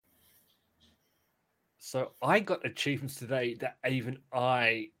So I got achievements today that even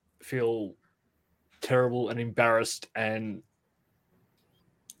I feel terrible and embarrassed, and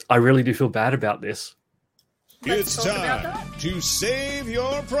I really do feel bad about this. It's time to save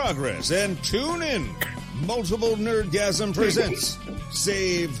your progress and tune in. Multiple Nerdgasm presents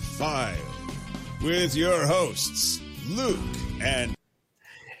Save File with your hosts, Luke and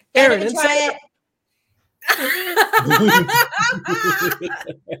Aaron. And try it.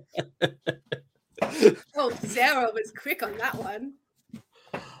 Oh, Sarah was quick on that one.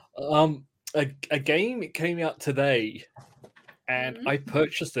 A game came out today, and I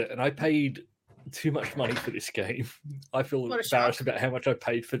purchased it, and I paid too much money for this game. I feel embarrassed about how much I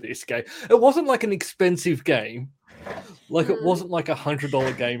paid for this game. It wasn't like an expensive game. Like it wasn't like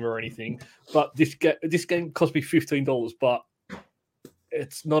 $100 game or anything, but this game cost me $15, but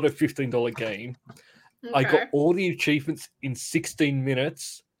it's not a $15 game. Okay. I got all the achievements in 16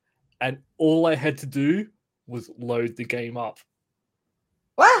 minutes, and all I had to do was load the game up.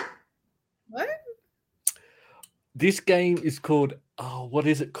 What? This game is called, what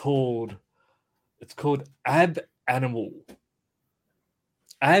is it called? It's called Ab Animal.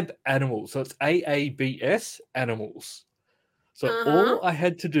 Ab Animal. So it's AABS Animals. So all I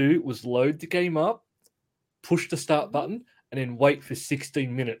had to do was load the game up, push the start button, and then wait for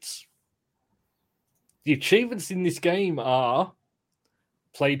 16 minutes. The achievements in this game are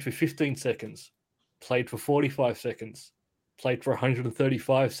played for 15 seconds, played for 45 seconds, played for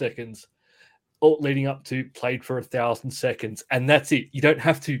 135 seconds, all leading up to played for 1,000 seconds. And that's it. You don't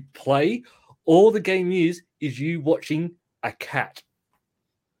have to play. All the game is you watching a cat.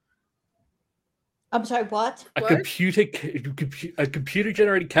 I'm sorry, what? A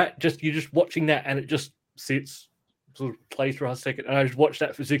computer-generated cat. You're just watching that, and it just sits, sort of plays for a second. And I just watched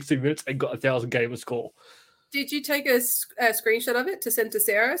that for 16 minutes and got 1,000 gamer score. Did you take a screenshot of it to send to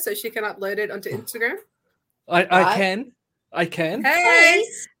Sarah so she can upload it onto Instagram? I can. Hey!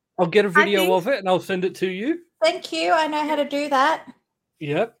 I'll get a video of it and I'll send it to you. Thank you. I know how to do that.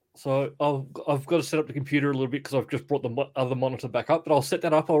 Yep. So I've got to set up the computer a little bit because I've just brought the other monitor back up. But I'll set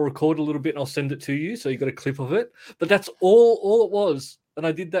that up. I'll record a little bit and I'll send it to you. So you got a clip of it. But that's all it was. And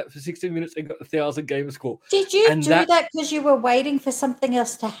I did that for 16 minutes and got 1,000 gamer score. Did you do that because you were waiting for something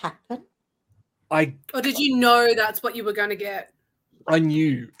else to happen? Or did you know that's what you were going to get? I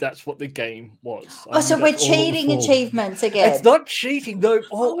knew that's what the game was. So we're cheating achievements again. It's not cheating though.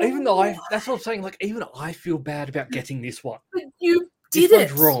 Even though that's what I'm saying. Like even I feel bad about getting this one. But you did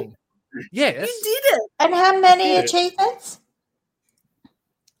this it. One's wrong. Yes, you did it. And how many achievements?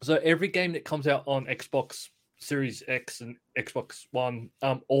 So every game that comes out on Xbox Series X and Xbox One,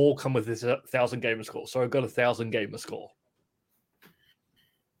 all come with this 1,000 gamer score. So I got 1,000 gamer score.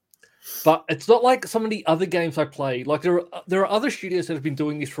 But it's not like some of the other games I play. Like there are other studios that have been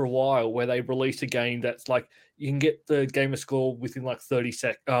doing this for a while, where they release a game that's like you can get the gamer score within like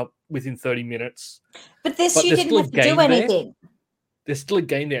within 30 minutes. But you didn't have to do anything. There's still a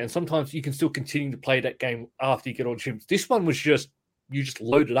game there, and sometimes you can still continue to play that game after you get all the achievements. This one was you just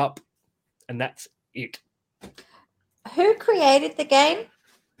load it up, and that's it. Who created the game?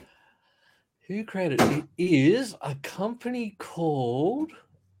 Who created it? It is a company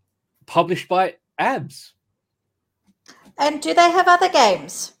published by ABS. And do they have other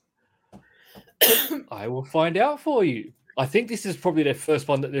games? I will find out for you. I think this is probably their first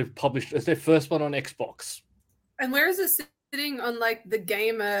one that they've published. It's their first one on Xbox. And where is it sitting on like the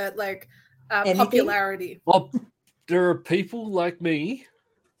gamer popularity? Well, there are people like me.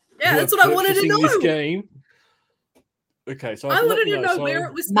 Yeah, that's what I wanted to know. This game. Okay, so I wanted to know where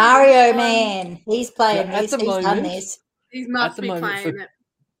it was. Mario Man, he's playing this. He's done this. He must be playing it.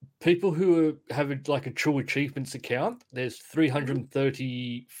 People who have a True Achievements account, there's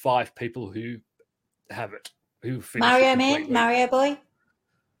 335 people who have it. Who Mario Man, Mario Boy.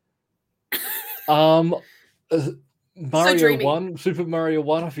 Mario 1, Super Mario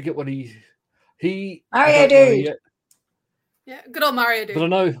 1. I forget what he Mario Dude. Yeah, good old Mario Dude. But I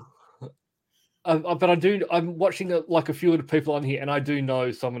know. I'm watching a few of the people on here, and I do know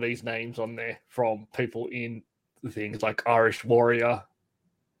some of these names on there from people in things like Irish Warrior.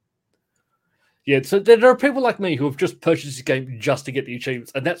 Yeah, so there are people like me who have just purchased this game just to get the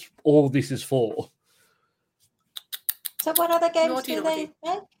achievements, and that's all this is for. So what other games do they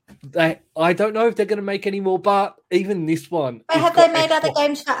make? I don't know if they're going to make any more, but even this one. But have they made other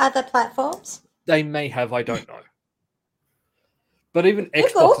games for other platforms? They may have, I don't know. But even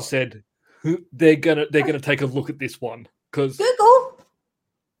Xbox has said they're gonna take a look at this one because Google.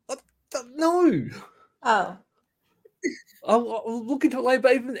 No. Oh. I'll look into it later,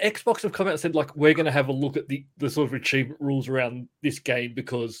 but even Xbox have come out and said, like, we're going to have a look at the sort of achievement rules around this game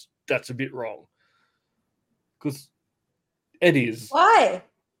because that's a bit wrong. Because it is. Why?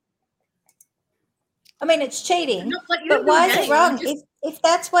 I mean, it's cheating, Not like but why is it game, wrong? just- If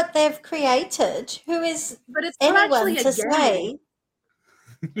that's what they've created, who is But it's not anyone actually a to game. say?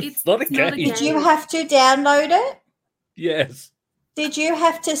 It's not a it's not a game. Did you have to download it? Yes. Did you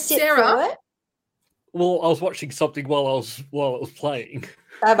have to sit Sarah? through it? Well, I was watching something while I was playing.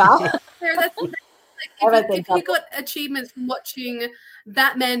 Sarah? Sarah, that's like I don't if think you I- got achievements from watching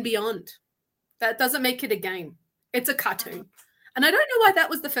Batman Beyond, that doesn't make it a game. It's a cartoon. And I don't know why that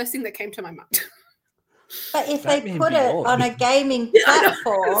was the first thing that came to my mind. But if Batman they put Beyond. it on a gaming Yeah, I know.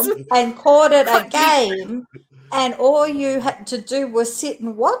 platform and called it a game, and all you had to do was sit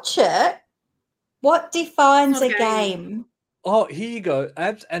and watch it, what defines It's a not a game? Oh, here you go.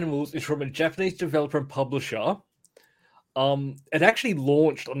 Abs Animals is from a Japanese developer and publisher. It actually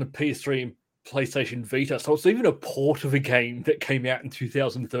launched on the PS3 and PlayStation Vita, so it's even a port of a game that came out in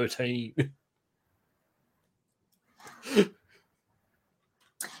 2013.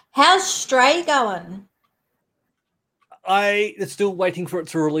 How's Stray going? I'm still waiting for it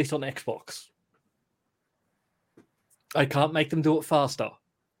to release on Xbox. I can't make them do it faster.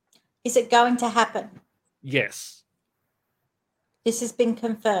 Is it going to happen? Yes. This has been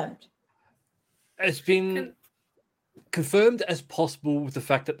confirmed. It's been confirmed as possible with the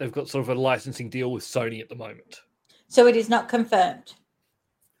fact that they've got sort of a licensing deal with Sony at the moment. So it is not confirmed.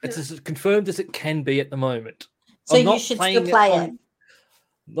 It's as confirmed as it can be at the moment. So I'm you not should playing still play on- it.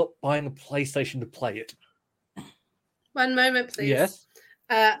 Not buying a PlayStation to play it. One moment, please. Yes.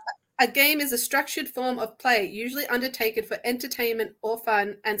 A game is a structured form of play, usually undertaken for entertainment or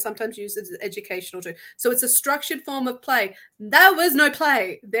fun, and sometimes used as educational too. So it's a structured form of play. There was no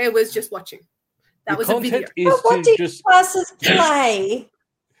play. There was just watching. That The was a video. content is But what to do you just. class as play?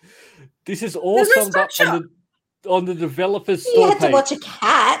 This is all There's no summed up structure. on the developer's You store had to page. watch a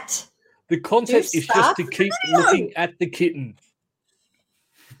cat. The content do is just to stuff. keep looking at the kitten.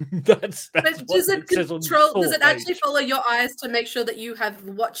 that's But what does it says on the control? store Does it actually page. follow your eyes to make sure that you have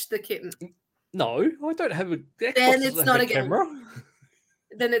watched the kitten? No, I don't have a. Xbox Then doesn't it's have not a a game. camera.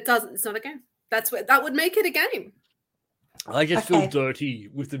 Then it doesn't. It's not a game. That's what that would make it a game. I just Okay. feel dirty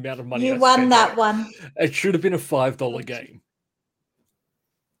with the amount of money. You I won spent that on one. it. It should have been a $5 game.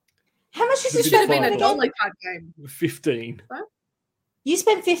 How much did It you It should have spend been on a it dollar again? card game. 15. You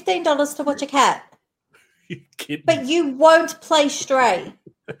spent $15 to watch a cat, You kidding? but you won't play Stray.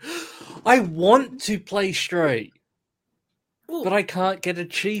 I want to play Stray, Ooh. but I can't get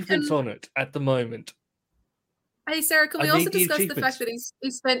achievements on it at the moment. Hey Sarah, can we I also need the discuss the achievements. fact that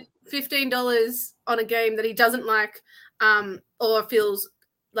he spent $15 on a game that he doesn't like, or feels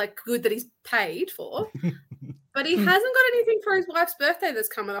like good that he's paid for, but he hasn't got anything for his wife's birthday that's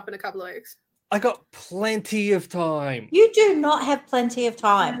coming up in a couple of weeks. I got plenty of time. You do not have plenty of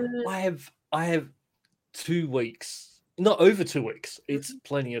time. I have 2 weeks. Not over 2 weeks. It's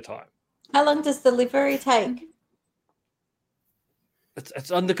plenty of time. How long does delivery take?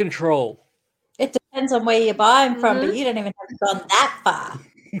 It's under control. It depends on where you're buying from, Mhm. but you don't even have gone that far.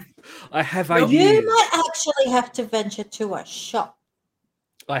 I have Nope. ideas. You might actually have to venture to a shop.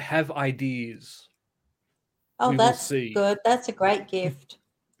 I have ideas. Oh, We will that's see. good. That's a great gift.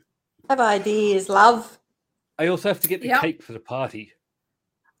 Have ideas, love. I also have to get the Yep. cake for the party.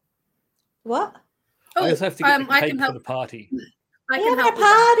 What? I also have to get the I cake can for help. the party. I You're can having help a with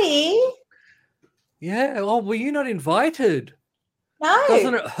that. party? Yeah. Oh, were you not invited? No.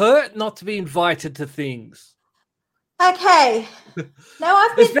 Doesn't it hurt not to be invited to things? Okay. No,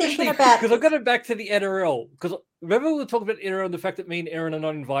 I've been Especially thinking about because I've got it back to the NRL. Because remember we were talking about NRL and the fact that me and Aaron are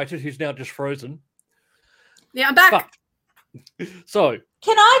not invited, who's now just frozen. Yeah, I'm back. But so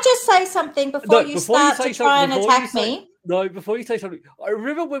Can I just say something before you before you start say to try and something, before you attack say- me? no, before you say something, I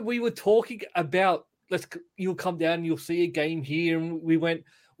remember when we were talking about you'll come down and you'll see a game here, and we went,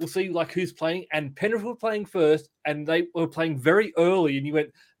 we'll see like who's playing, and Penrith were playing first, and they were playing very early, and you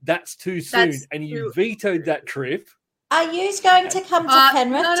went, that's too soon, That's and you too- vetoed that trip. Are you going to come to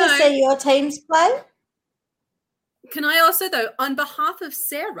Penrith no, to no. see your teams play? Can I also, though, on behalf of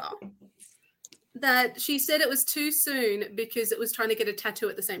Sarah, that she said it was too soon because it was trying to get a tattoo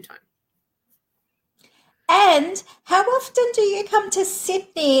at the same time. And how often do you come to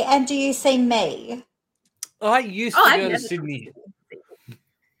Sydney and do you see me? I used Oh, to I've go to never Sydney.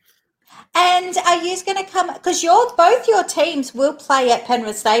 And are you going to come? Because both your teams will play at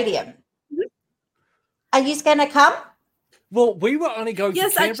Penrith Stadium. Mhm. Are you going to come? Well, we were only going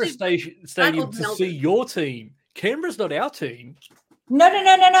Yes, to Canberra actually, Stadium of to Melbourne. see your team. Canberra's not our team. No.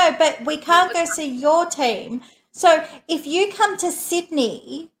 But we can't go see your team. So if you come to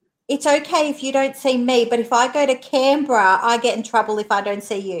Sydney, it's okay if you don't see me. But if I go to Canberra, I get in trouble if I don't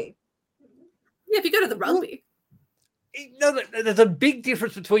see you. Yeah, if you go to the rugby. No, there's a big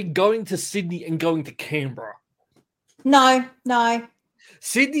difference between going to Sydney and going to Canberra. No.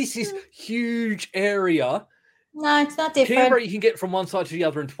 Sydney's this huge area. No, it's not different. Canberra, you can get from one side to the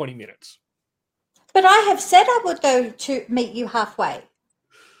other in 20 minutes. But I have said I would go to meet you halfway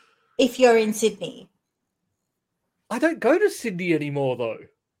if you're in Sydney. I don't go to Sydney anymore, though.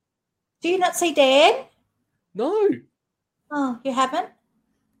 Do you not see Dan? No. Oh, you haven't?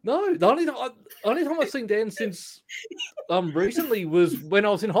 No. The only time I've seen Dan since recently was when I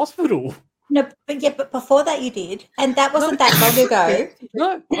was in hospital. No, but before that you did, and that wasn't that long ago.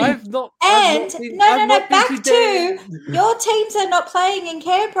 No, I've not. And I've not back been to your teams are not playing in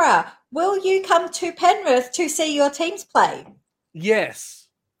Canberra. Will you come to Penrith to see your teams play? Yes.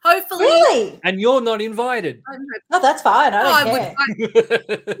 Hopefully. Really? And you're not invited. Oh, that's fine. I don't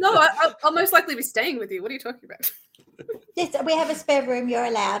care. I'll most likely be staying with you. What are you talking about? Yes, we have a spare room. You're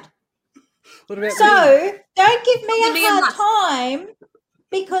allowed. What about me? So don't give me Me a and hard time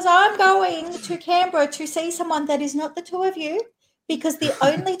because I'm going to Canberra to see someone that is not the two of you. Because the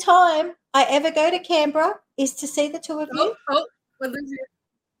only time I ever go to Canberra is to see the two of you. We're losing it.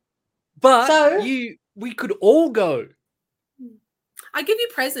 But we could all go. I give you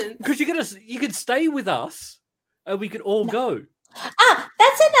presents. Because you could stay with us and we could all go. Ah,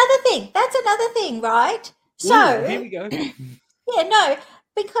 that's another thing, right? So Ooh, here we go. yeah, no,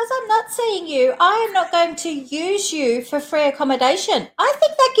 because I'm not seeing you, I am not going to use you for free accommodation. I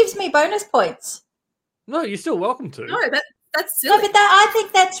think that gives me bonus points. No, you're still welcome to. No, that's silly. No, but I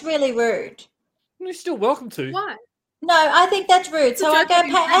think that's really rude. You're still welcome to. Why? No, I think that's rude. So I go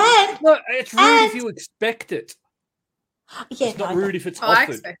pay and No, it's rude if you expect it. yeah, It's not no, rude if it's I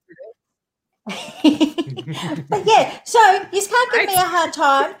offered. expected it. but yeah, so you can't give me a hard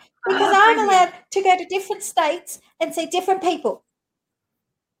time because I'm allowed to go to different states and see different people.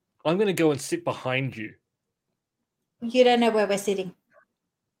 I'm going to go and sit behind you You don't know where we're sitting.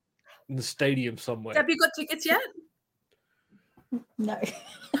 in the stadium somewhere. Have you got tickets yet? No.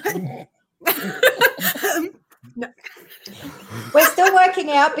 No. We're still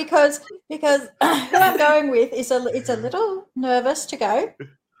working out because who I'm going with is it's a little nervous to go.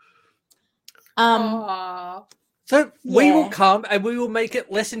 Aw. So we will Yeah. come and we will make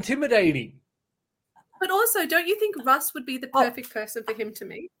it less intimidating. But also, don't you think Russ would be the perfect person for him to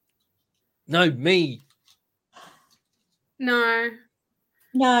meet? No, me. No.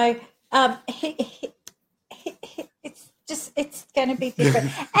 No, it's going to be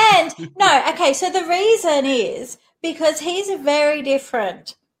different. And no, okay. So the reason is because he's very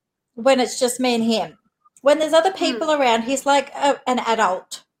different when it's just me and him. When there's other people around, he's like an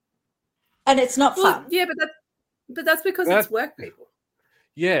adult, and it's not Well, fun. yeah, but that's because it's work people.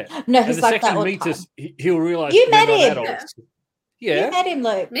 Yeah. No, And he's the like that second all he the meets time. us, he'll realise You we're met not him. adults. You Yeah. met him,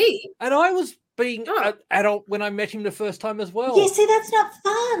 Luke. Me? And I was being Oh. an adult when I met him the first time as well. Yeah, see, that's not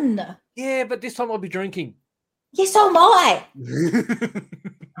fun. Yeah, but this time I'll be drinking. Yes, so am I.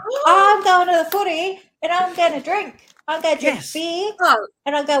 I'm going to the footy and I'm going to drink. I'm going to drink Yes. beer Oh,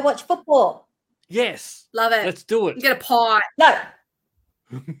 and I'm going to watch football. Yes. love it. Let's do You it. get a pie. No,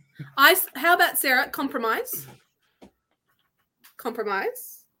 How about Sarah? Compromise.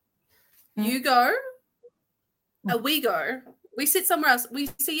 Compromise. You go, and we go. We sit somewhere else. We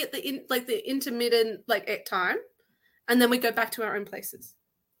see at the intermittent at time, and then we go back to our own places.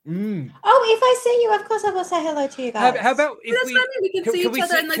 Mm. Oh, if I see you, of course I will say hello to you guys. How about if That's we what I mean. We can see each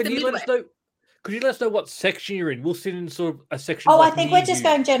other in can the you let midway. us know? Could you let us know what section you're in? We'll sit in sort of a section. Oh, I like think near we're just you.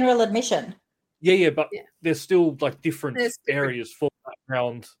 going general admission. Yeah, but Yeah. there's still like different There's different- areas for that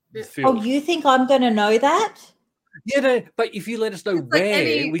round the Yeah. field. Oh, you think I'm going to know that? Yeah, no, but if you let us know It's like where,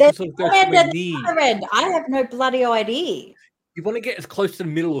 any- we can There's sort of go one end somewhere and the near. other end. I have no bloody idea. You want to get as close to the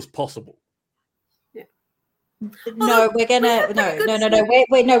middle as possible. No, we're gonna have no, that good no, no,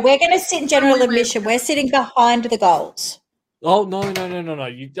 no. We're gonna sit in general we went- admission. We're sitting behind the goals. Oh no!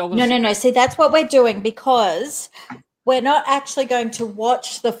 You don't want No. See, that's what we're doing because we're not actually going to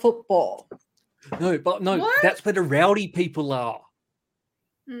watch the football. No, but no, What? that's where the rowdy people are.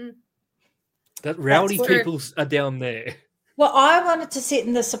 Mm. That rowdy what- people are down there. Well, I wanted to sit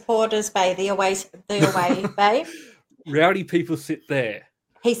in the supporters bay, the away bay. Rowdy people sit there.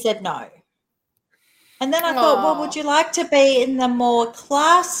 He said no. And then I thought, well, Aw. would you like to be in the more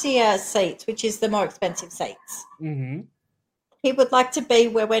classier seats, which is the more expensive seats? Mm-hmm. He would like to be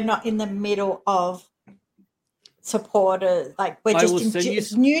where we're not in the middle of supporters, like we're I just will in send you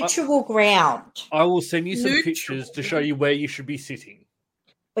neutral ground. I will send you some Neutral. pictures to show you where you should be sitting.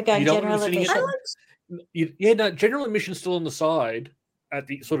 We're going You don't general want to be sitting admission. Yeah, no, general admission's still on the side at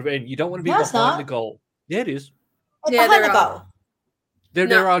the sort of end. You don't want to be No, it's behind not. the goal. Yeah, it is. Yeah, Behind the there are. goal. There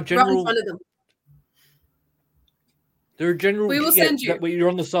No, are right in general. front of them. There are general. We will send you. Where you're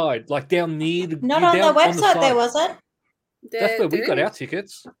on the side, like down near the. Not you're on the down website, there side. wasn't. That's where we There got is. our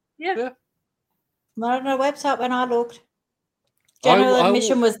tickets. Yeah. Not on the website when I looked. General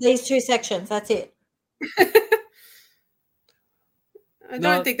admission was these two sections. That's it. I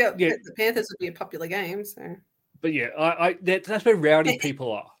No, don't think that yeah. the Panthers would be a popular game. So, But yeah, that's where rowdy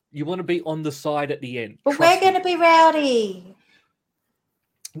people are. You want to be on the side at the end. But Trust we're going to be rowdy.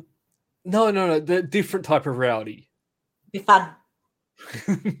 me. No. The different type of rowdy. Be fun.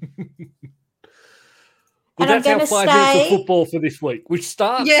 Well, And that's I'm our gonna 5 minutes of stay- football for this week, which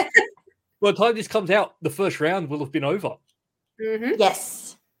starts. yeah. By the time this comes out, the first round will have been over. hmm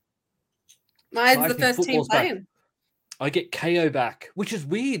Yes. Mine's I the think first team football's back. playing. I get KO back, which is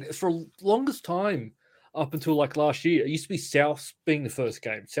weird. For the longest time, up until like last year, it used to be South being the first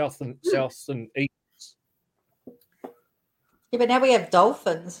game. South and East. Yeah, but now we have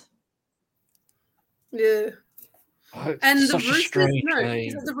Dolphins. Yeah. Oh, it's And the such a Roosters, strange no, game.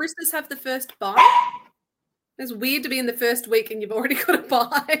 because the Roosters have the first bye. It's weird to be in the first week and you've already got a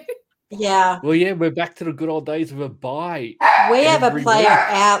bye. Yeah. Well, yeah, we're back to the good old days of a bye. We have a Every player week.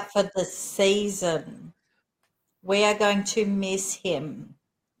 out for the season. We are going to miss him.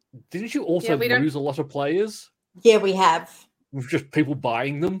 Didn't you also we don't- lose a lot of players Yeah, we have. with just people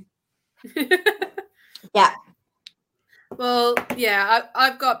buying them? Yeah. Well, yeah,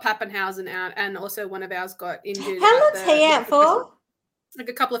 I've got Pappenhausen out, and also one of ours got injured. How at long's he out for? Like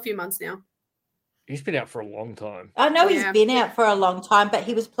a few months now. He's been out for a long time. I know Yeah. he's been out for a long time, but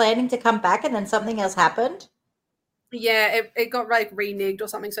he was planning to come back and then something else happened. Yeah, it got like reneged or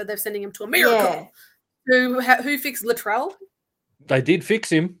something, so they're sending him to America. Yeah. Who fixed Latrell? They did fix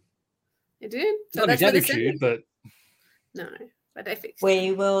him. It did. So Not his that's where they sent attitude, him. but No, but they fixed.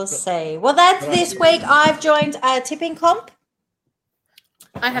 We will see. Well, that's But I- this week. I've joined a tipping comp.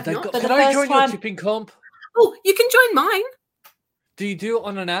 I have They've not. got- For the Can I first join your time- tipping comp? Oh, you can join mine. Do you do it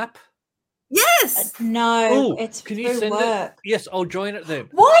on an app? Yes. No, Oh, it's can you through send work. it? Yes, I'll join it then.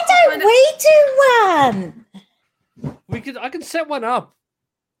 Why don't Find it. we do one? I can set one up.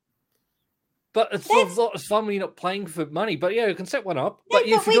 But it's sort of not as fun when you're not playing for money. But yeah, you can set one up. Yeah, But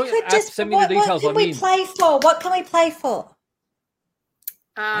if we you're doing could an app, just. send me the What details. can I'm we in. play for? What can we play for?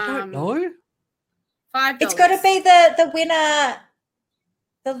 I don't know. $5. It's got to be the winner.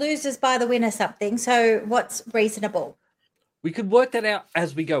 The losers by the winner something. So what's reasonable? We could work that out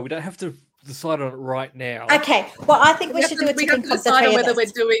as we go. We don't have to decide on it right now. Okay. Well, I think we have should to- do a we tipping have to comp. The decide three on of whether we're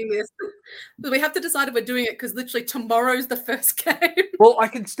us. doing this. We have to decide if we're doing it because literally tomorrow's the first game. Well, I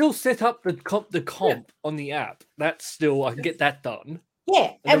can still set up the comp on the app. That's still I can get that done.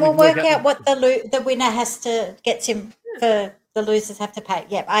 Yeah, then and we we'll can work work out out what the winner has to get him for. The losers have to pay.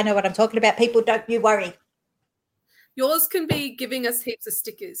 Yeah, I know what I'm talking about. People, don't you worry. Yours can be giving us heaps of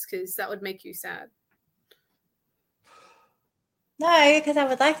stickers because that would make you sad. No, because I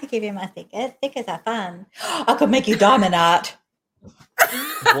would like to give you my stickers. Stickers are fun. I could make you diamond art.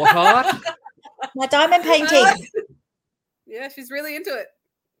 What art? My diamond painting. Yeah, she's really into it.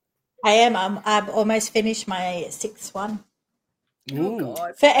 I am. I've almost finished my 6th one. Oh Ooh.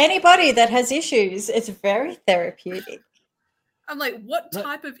 God. For anybody that has issues, it's very therapeutic. I'm like, what No.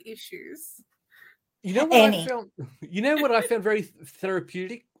 type of issues? You know what Any. I found? You know what I found very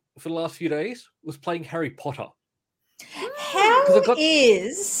therapeutic for the last few days was playing Harry Potter. How 'Cause I've got-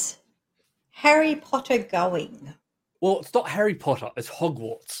 is Harry Potter going? Well, it's not Harry Potter; it's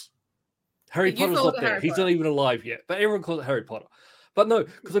Hogwarts. Harry You Potter's call not it there; Harry he's Potter. not even alive yet. But everyone calls it Harry Potter. But no,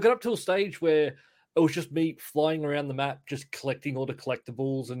 because I got up to a stage where it was just me flying around the map, just collecting all the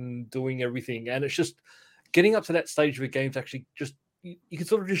collectibles and doing everything. And it's just getting up to that stage where games actually just you can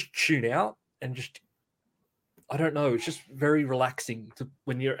sort of just tune out and just. I don't know. It's just very relaxing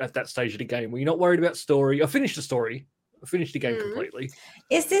when you're at that stage of the game where you're not worried about story. I finished the story. I finished the game completely.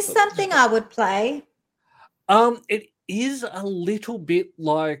 Is this something I would play? It is a little bit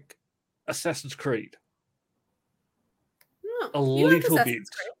like Assassin's Creed. Oh, A you like little bit. Assassin's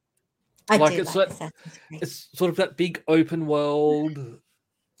Creed. I Like do it's like like- Assassin's Creed. It's sort of that big open world. A but,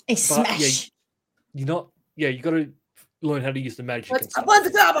 yeah, smash. You're not. Yeah, you got to learn how to use the magic and Let's stuff.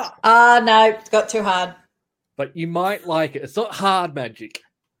 the cover. Oh, no, it's got too hard. But you might like it. It's not hard magic.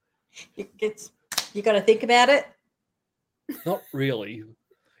 You got to think about it. Not really.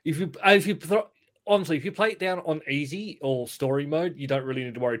 If you honestly, if you play it down on easy or story mode, you don't really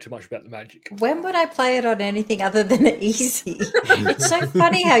need to worry too much about the magic. When would I play it on anything other than easy? It's so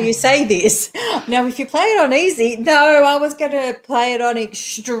funny how you say this. Now, if you play it on easy, no, I was going to play it on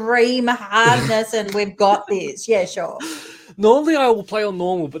extreme hardness and we've got this. Yeah, sure. Normally, I will play on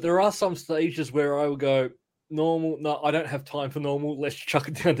normal, but there are some stages where I will go, normal. No, I don't have time for normal. Let's chuck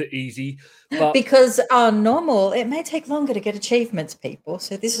it down to easy. But Because on normal, it may take longer to get achievements, people.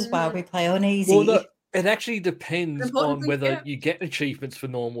 So this is why we play on easy. well, no, it actually depends Important on thing, whether yeah. you get achievements for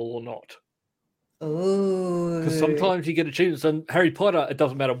normal or not. Ooh. Because sometimes you get achievements. And Harry Potter, it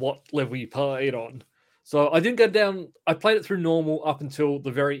doesn't matter what level you play it on. So I didn't go down. I played it through normal up until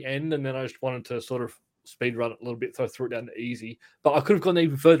the very end, and then I just wanted to sort of speed run it a little bit, so I threw it down to easy. But I could have gone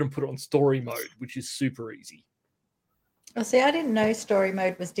even further and put it on story mode, which is super easy. Oh, see, I didn't know story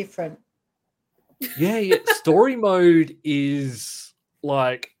mode was different. Yeah. Story mode is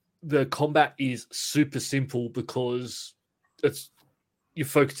like the combat is super simple because you're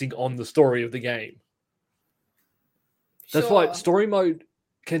focusing on the story of the game. That's why Sure. story mode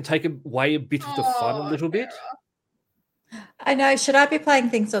can take away a bit of the fun a little bit. I know. Should I be playing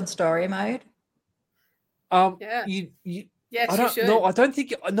things on story mode? Yeah. You Yes, I you don't should. no, I don't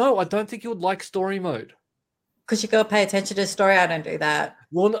think you would like story mode. Because you got to pay attention to the story. I don't do that.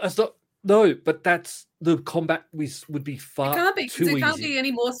 Well, no, it's not, no, but that's the combat would be It far can't be, too because it can't easy. be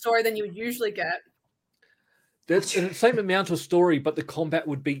any more story than you would usually get. There's the same amount of story, but the combat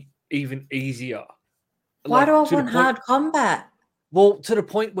would be even easier. Why Like, do I to the want point- hard combat? Well, to the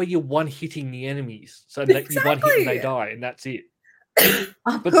point where you're one-hitting the enemies. So that you one hit and they Exactly. die, and that's it.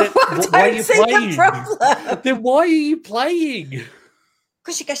 Oh, But then, I why are don't you see playing? the problem. Then why are you playing?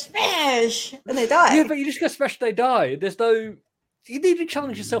 Because you go smash and they die. Yeah, but you just go smash, they die. There's no... You need to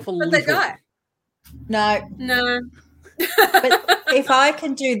challenge yourself a But little. they die. No, No. but if I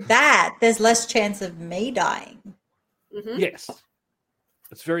can do that, there's less chance of me dying. Mhm. Yes.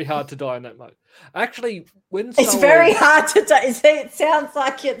 It's very hard to die in that mode. Actually, when It's Star very Wars- hard to die. See, it sounds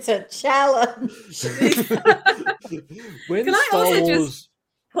like it's a challenge. when Can I Star also Wars... just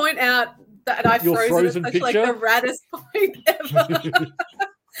point out that I Your froze it frozen at such like picture? the raddest point ever.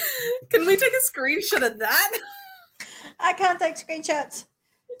 Can we take a screenshot of that? I can't take screenshots.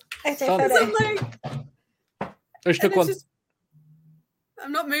 I take Son. photo. I'm like, I just took and it's one. just,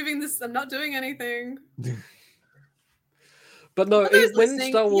 I'm not moving this. I'm not doing anything. But no, For those when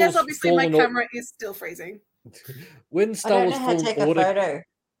listening, Star Wars yes, obviously my Fallen Order, camera is still freezing. when I Star don't Wars know how to Fallen take a Order, photo.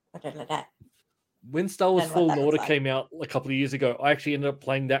 I don't know that. when Star Wars Don't know what Fallen that Order looks like. came out a couple of years ago, I actually ended up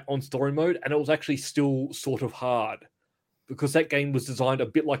playing that on story mode, and it was actually still sort of hard because that game was designed a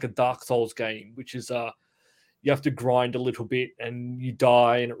bit like a Dark Souls game, which is you have to grind a little bit and you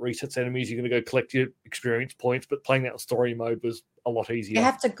die and it resets enemies. You're going to go collect your experience points, but playing that on story mode was a lot easier. You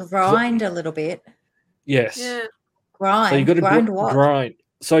have to grind a little bit. Yes. Yeah. Grind. So you got to grind what? grind.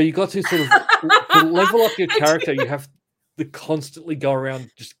 So you got to sort of to level up your I do- character. You have to constantly go around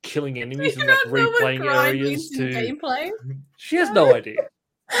just killing enemies You and like don't know what replaying grind areas means in to. gameplay. She has no idea.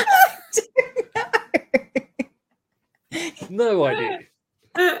 No idea.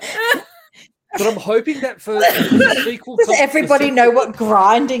 But I'm hoping that for the sequel, Does comes- the everybody sequel- know what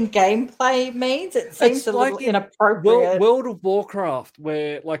grinding gameplay means? It seems It's a little like in inappropriate. World of Warcraft,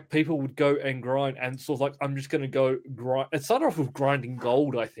 where like people would go and grind, and sort of like I'm just going to go grind. It started off with grinding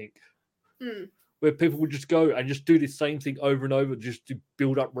gold, I think, Hmm. where people would just go and just do the same thing over and over just to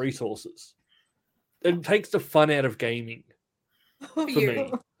build up resources. It takes the fun out of gaming for you.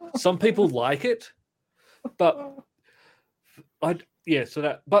 me. Some people like it, but but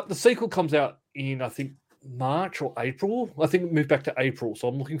the sequel comes out in I think March or April. I think it moved back to April, so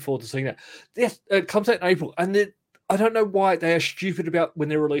I'm looking forward to seeing that. Yes, it comes out in April, and I don't know why they are stupid about when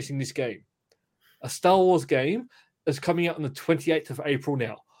they're releasing this game. A Star Wars game is coming out on the 28th of April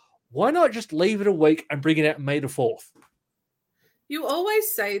now. Why not just leave it a week and bring it out May the 4th? You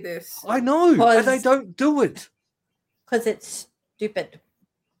always say this. I know, and they Because- don't do it. Because it's stupid.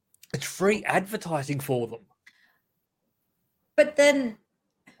 It's free advertising for them. But then,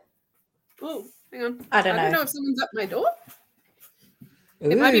 Oh, hang on. I don't I don't know. know if someone's at my door.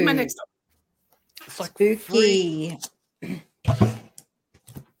 It might be my Ooh, next door. It's like free. spooky.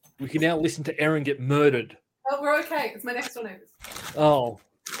 We can now listen to Aaron get murdered. Oh, we're okay. It's my next door neighbors. Oh,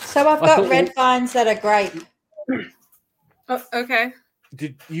 So I've I got thought red we- vines that are grape. Oh, okay.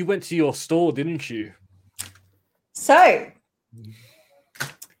 you went to your store, didn't you? So,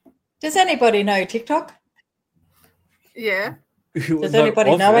 does anybody know TikTok? Yeah. Does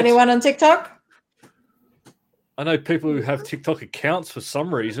anybody know anyone on TikTok? I know people who have TikTok accounts for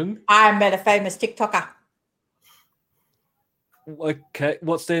some reason. I met a famous TikToker. Okay,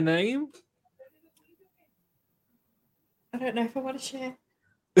 what's their name? I don't know if I want to share.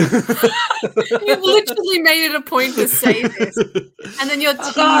 You've literally made it a point to say this, and then you're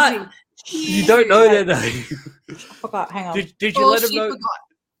Oh, God. teasing. You don't know their name. I forgot. Hang on. Did you Oh, let them she know? forgot.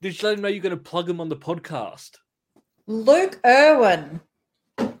 Did you let them know you're going to plug them on the podcast? Luke Irwin.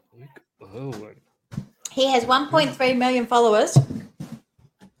 Luke Irwin. He has 1.3 million followers.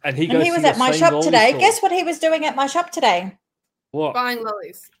 And he was at my shop today. Guess what he was doing at my shop today? What? Buying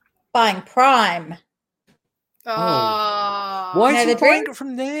lollies. Buying Prime. Oh. Why You know is he the buying drink? it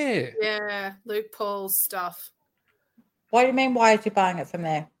from there? Yeah, Luke Paul's stuff. What do you mean? Why is he buying it from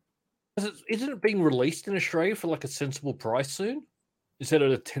there? Isn't it being released in Australia for like a sensible price soon? Instead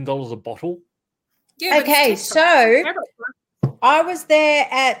of $10 a bottle? Yeah. but Okay, it's so TikTok. I was there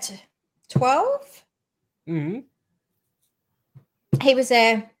at 12. Mm-hmm. He was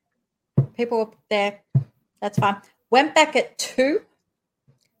there. People were there. That's fine. Went back at 2.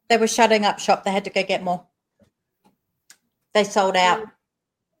 They were shutting up shop. They had to go get more. They sold out.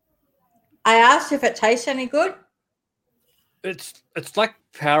 I asked if it tastes any good. It's like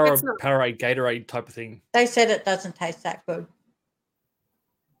Powerade, It's not. Gatorade type of thing. They said it doesn't taste that good.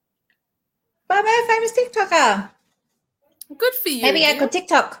 But I'm a famous TikToker. Good for you. Maybe I dear. could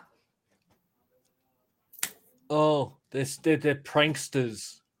TikTok. Oh, they're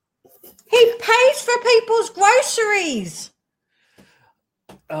pranksters. He pays for people's groceries.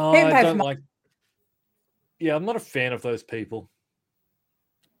 Oh, He I pays don't for- like. Yeah, I'm not a fan of those people.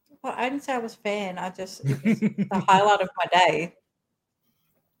 Well, I didn't say I was a fan. It was the highlight of my day.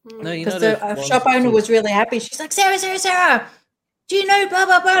 No, you know Because those the ones shop that owner sort was really happy. She's like, Sarah, do you know blah,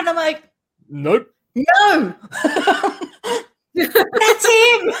 blah, blah? And I'm like, Nope. no. That's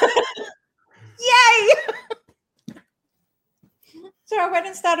him. Yay. So I went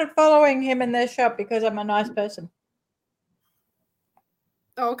and started following him in their shop because I'm a nice person.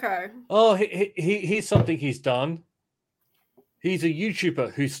 Okay. Oh, here's something he's done. He's a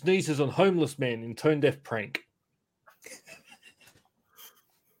YouTuber who sneezes on homeless men in tone deaf prank.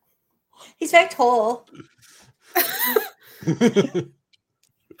 He's very tall.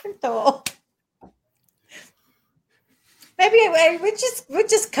 Tall. Maybe we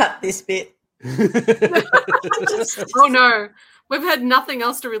just cut this bit. Oh no, we've had nothing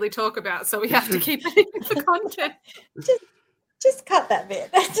else to really talk about, so we have to keep it in for content. Just cut that bit.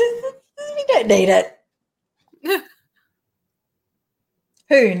 We don't need it.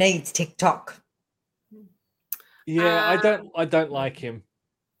 Who needs TikTok? Yeah, I don't like him.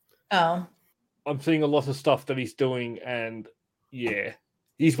 Oh, I'm seeing a lot of stuff that he's doing, and yeah,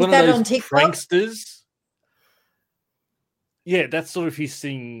 he's Is one that of on those TikTok? pranksters. Yeah, that's sort of his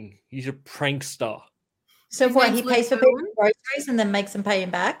thing. He's a prankster. so His what? name's He pays for Luke people's Owen? groceries and then makes them pay him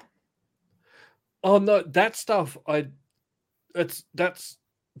back. Oh no, that stuff that's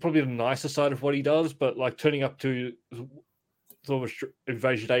probably the nicer side of what he does, but like turning up to sort of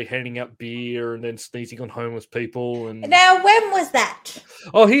Invasion Day, handing out beer and then sneezing on homeless people and Now, when was that?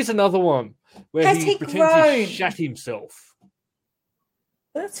 oh, here's another one where Has he he pretends grown? he shat himself.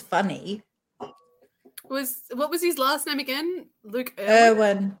 That's funny. What was his last name again? Luke Irwin?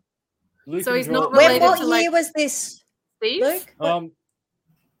 Erwin. Luke So and he's not Joel- related What to, year like, was this, Steve? Luke?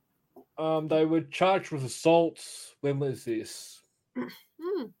 They were charged with assaults. When was this?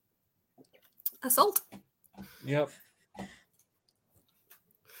 Assault. Yep.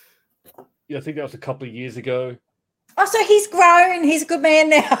 Yeah, I think that was a couple of years ago. Oh, so he's grown. He's a good man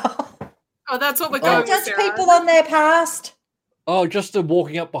now. Oh, that's what we're Oh. going Don't with, judge Sarah. people on their past. Oh, just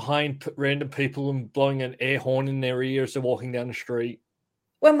walking up behind random people and blowing an air horn in their ear as they're walking down the street.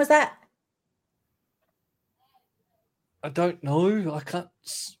 When was that? I don't know. I can't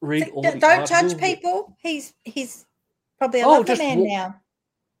read all the Don't judge articles. people. He's probably a Oh, lovely just man now.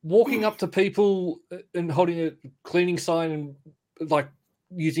 Walking up to people and holding a cleaning sign and like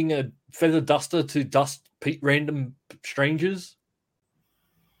using a feather duster to dust random strangers.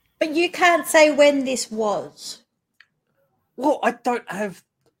 But you can't say when this was. Well, I don't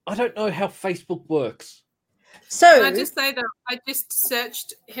know how Facebook works. So Can I just say that I just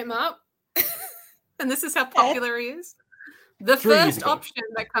searched him up, and this is how popular he is. The 3 years first ago. option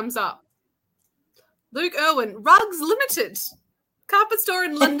that comes up: Luke Irwin, Rugs Limited, carpet store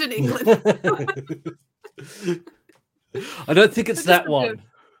in London, England. I don't think it's Just that a one. bit.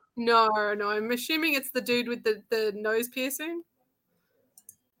 No, I'm assuming it's the dude with the nose piercing.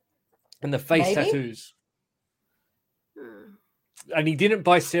 And the face Maybe? tattoos. Hmm. And he didn't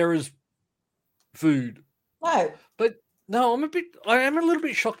buy Sarah's food. no. But no, I am a little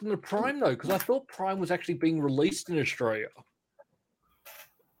bit shocked in the Prime though, because I thought Prime was actually being released in Australia.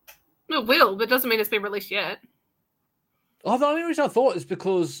 It will, but doesn't mean it's been released yet. Oh, the only reason I thought is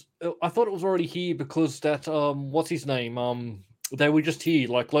because I thought it was already here because that what's his name? They were just here,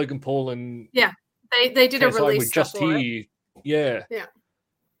 like Logan Paul and They did a KSI were release just stuff for it. here. Yeah.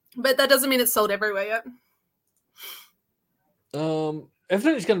 But that doesn't mean it's sold everywhere yet.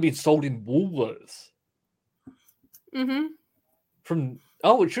 Evidently it's going to be sold in Woolworths Mm-hmm. from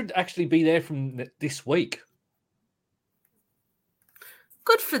Oh, it should actually be there from this week.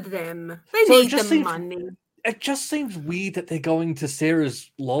 Good for them. They So it need just the seems- money. It just seems weird that they're going to Sarah's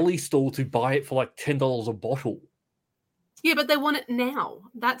lolly stall to buy it for like $10 a bottle. Yeah, but they want it now.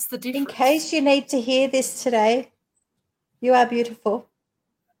 That's the difference. In case you need to hear this today, you are beautiful.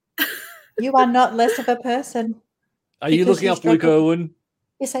 You are not less of a person. Are you Because looking you up Luke struggle- Owen?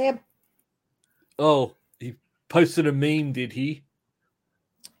 Yes, I am. Oh, he posted a meme, did he?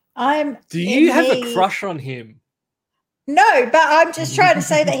 I'm. Do you have a me- crush on him? No, but I'm just trying to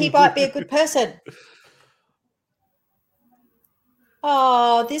say that he might be a good person.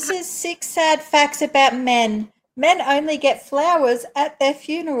 Oh, this is 6 sad facts about men. Men only get flowers at their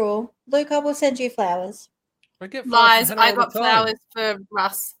funeral. Luke, I will send you flowers. I get flowers Lies. from Hannah I all the got time. flowers for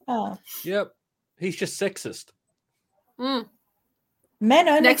Russ. Oh. Yep. He's just sexist. Mm. Men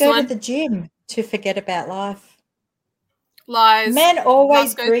only Next go one. to the gym to forget about life. Lies. Men always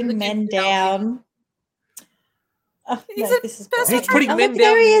Russ goes to bring the men gym to help down. Oh, He's no, a this is person He's putting oh, men look,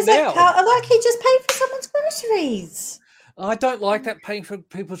 there he down is now. at like he just paid for someone's groceries. I don't like that paying for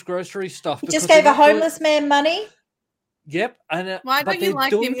people's grocery stuff. He just because gave they're a not doing- homeless man money. Yep. And Why but don't you they're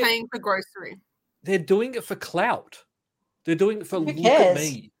like doing him it- paying for grocery? They're doing it for clout. They're doing it for Who look cares? at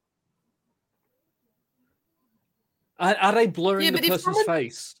me. Are they blurring Yeah, the but if person's someone-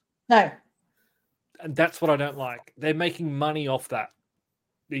 face? No. And that's what I don't like. They're making money off that.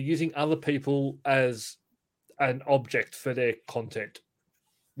 They're using other people as an object for their content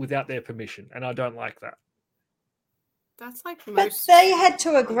without their permission. And I don't like that. That's like But most. they had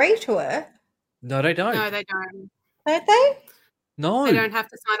to agree to it, No, they don't. No, they don't. don't they? No. They don't have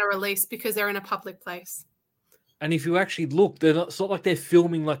to sign a release because they're in a public place. And if you actually look, they're not. It's not like they're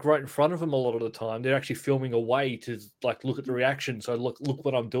filming like right in front of them a lot of the time. They're actually filming away to like look at the reaction. So look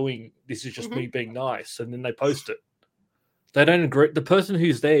what I'm doing. This is just me being nice, and then they post it. They don't agree. The person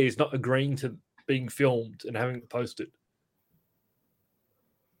who's there is not agreeing to being filmed and having it posted.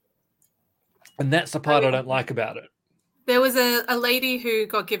 And that's the part I don't like about it. There was a lady who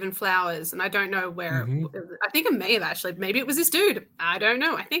got given flowers, and I don't know where. Mhm. I think it may have actually. Maybe it was this dude. I don't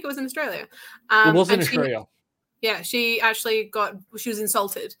know. I think it was in Australia. It was in and she- Australia. Yeah, she actually she was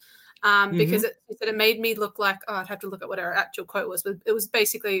insulted because she said it made me look like, I'd have to look at what her actual quote was, but it was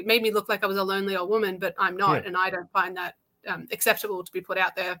basically made me look like I was a lonely old woman, but I'm not. Yeah. And I don't find that acceptable to be put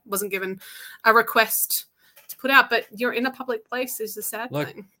out there. Wasn't given a request to put out, but you're in a public place is the sad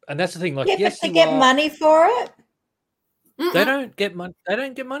Like, thing. And that's the thing. Like, Yeah, yes, but they you get are- money for it. They Mm-mm. don't get money. They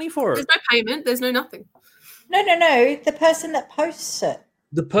don't get money for There's it. no payment. There's no nothing. No. The person that posts it.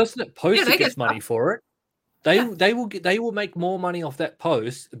 The person that posts they it get gets money for it. They will make more money off that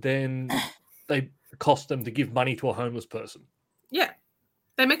post than they cost them to give money to a homeless person. Yeah,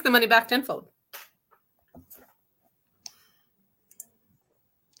 they make the money back tenfold.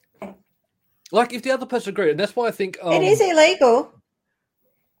 Like if the other person agreed, and that's why I think It is illegal.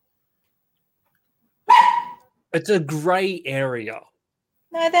 it's a grey area.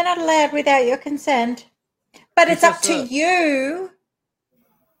 No, they're not allowed without your consent. But it's It's up just to you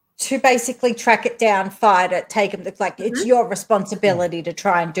to basically track it down, fight it, take them. Like it's your responsibility to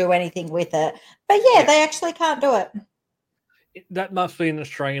try and do anything with it. But yeah, they actually can't do it. That must be an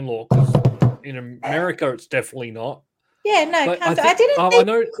Australian law because in America it's definitely not. Yeah, no, But can't do. I think- didn't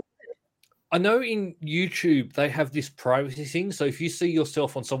think I know in YouTube they have this privacy thing. So if you see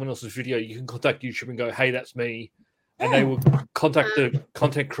yourself on someone else's video, you can contact YouTube and go, "Hey, that's me," and they will contact the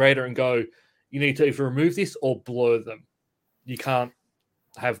content creator and go, "You need to either remove this or blur them. You can't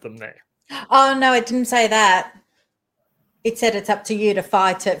have them there." Oh no, it didn't say that. It said it's up to you to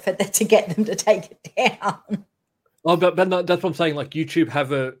fight it to get them to take it down. Oh, but no, that's what I'm saying. Like YouTube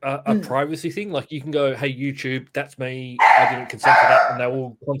have a privacy thing. Like you can go, "Hey, YouTube, that's me. I didn't consent to that," and they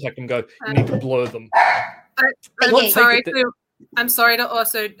will contact and go, "You need to blur them." I'm Okay. sorry. Take it I'm sorry to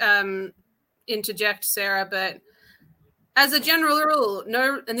also interject, Sarah, but as a general rule,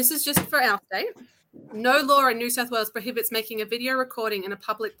 no, and this is just for our state, no law in New South Wales prohibits making a video recording in a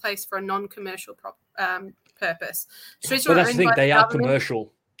public place for a non-commercial purpose. Streets But are that's the owned thing; by the they are government.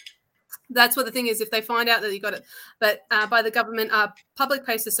 commercial. That's what the thing is. If they find out that you got it, but by the government, public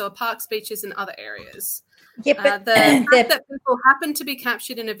places, so parks, beaches, and other areas. Yeah, but The fact that people happen to be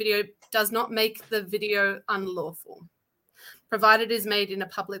captured in a video does not make the video unlawful, provided it is made in a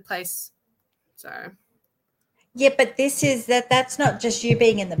public place. So, yeah, but this is that's not just you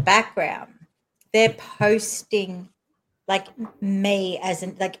being in the background. They're posting like me as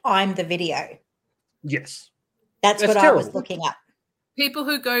in like I'm the video. Yes. That's That's what I was terrible. looking up. people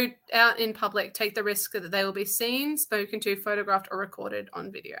who go out in public take the risk that they will be seen, spoken to, photographed, or recorded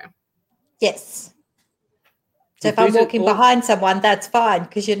on video. Yes. So if I'm walking behind someone, that's fine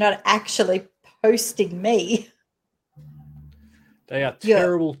because you're not actually posting me. They are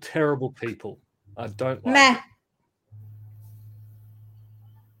terrible, terrible people. I don't like it.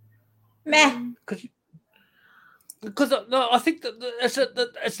 Meh. Because no, I think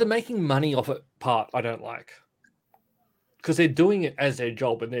that it's the making money off it part I don't like. Because they're doing it as their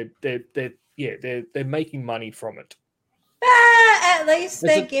job and they're making money from it. At least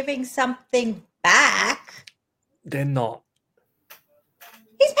they're giving something back. They're not.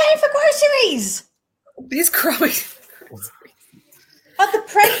 He's paying for groceries. He's growing. Oh, the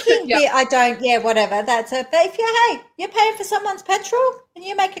pranking bit, I don't. Yeah, whatever. That's it. But if you're paying for someone's petrol and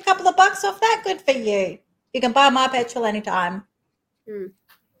you make a couple of bucks off that, good for you. You can buy my petrol anytime.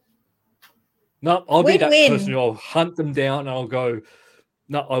 No, I'll be that person. I'll hunt them down and I'll go,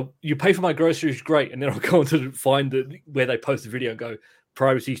 no, you pay for my groceries, great. And then I'll go on to find where they post the video and go,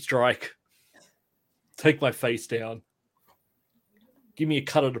 privacy strike. Take my face down. Give me a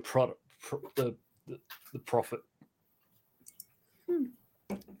cut of the product, the profit.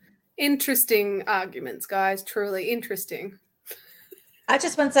 Interesting arguments, guys. Truly interesting. I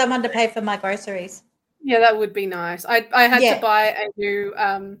just want someone to pay for my groceries. Yeah, that would be nice. I had to buy a new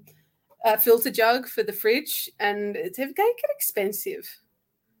filter jug for the fridge, and it's going to get expensive.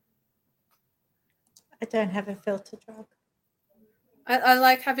 I don't have a filter jug. I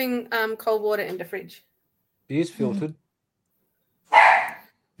like having cold water in the fridge. Beer's filtered.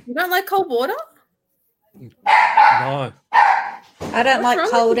 You don't like cold water? No. I don't like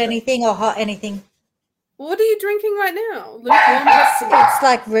cold anything or hot anything. What are you drinking right now? Lukewarm? It's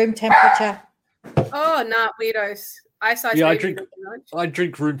like room temperature. Oh, nah, weirdos. I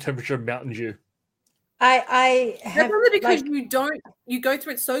drink room temperature Mountain Dew. I have, that's only because you go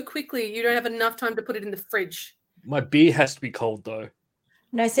through it so quickly, you don't have enough time to put it in the fridge. My beer has to be cold though.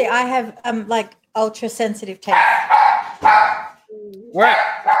 No, see, I have like ultra sensitive taste. All right.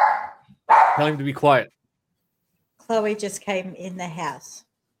 Tell him to be quiet. Chloe just came in the house.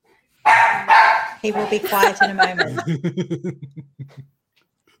 He will be quiet in a moment.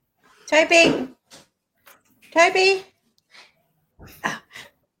 Toby. Oh,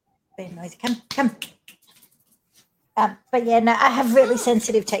 very noisy. Come. But yeah, no, I have really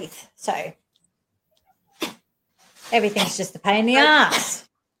sensitive teeth, so everything's just a pain in the ass.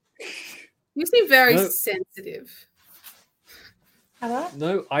 You seem very sensitive. Hello?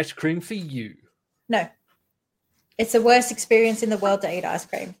 No ice cream for you. No. It's the worst experience in the world to eat ice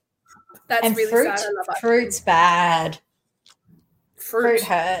cream. That's and really sad. I love ice fruit's cream. bad. Fruit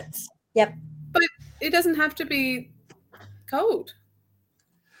hurts. Yep. But it doesn't have to be cold.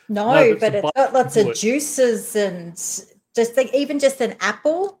 No, but it's got lots of juices and just like even just an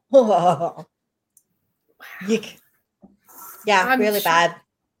apple. Oh. Yeah, really bad.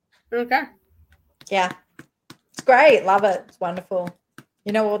 Okay. Yeah. It's great. Love it. It's wonderful.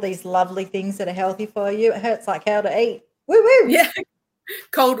 You know, all these lovely things that are healthy for you. It hurts like hell to eat. Woo woo. Yeah.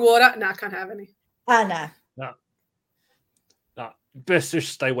 Cold water. No, I can't have any. No. No. Best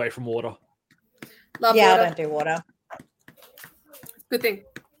just stay away from water. Love water. I don't do water. Good thing.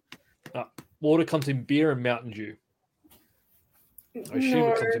 Water comes in beer and Mountain Dew. I assume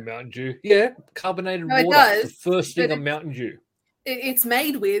it comes in Mountain Dew. Yeah, carbonated water. It does, the first thing on Mountain Dew. It's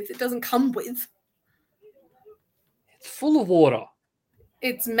made with. It doesn't come with. It's full of water.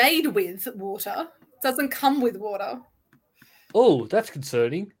 It's made with water. It doesn't come with water. Oh, that's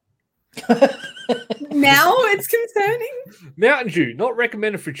concerning. Now it's concerning. Mountain Dew, not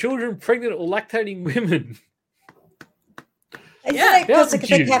recommended for children, pregnant, or lactating women. Isn't it because of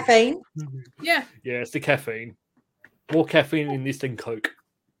the caffeine? Yeah. Yeah, it's the caffeine. More caffeine in this than Coke.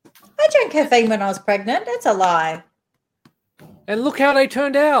 I drank caffeine when I was pregnant. That's a lie. And look how they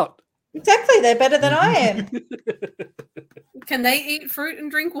turned out. Exactly. They're better than I am. Can they eat fruit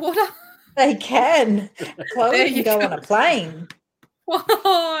and drink water? They can. Chloe can go on a plane. What?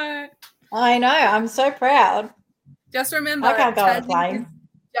 I know. I'm so proud. Just remember, I can't go on a plane.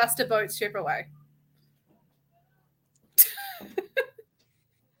 Just a boat trip away.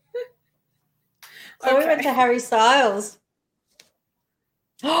 So we went to Harry Styles.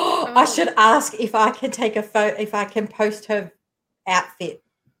 Oh. I should ask if I can take a photo, if I can post her outfit.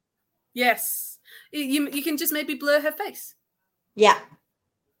 Yes. You can just maybe blur her face. Yeah.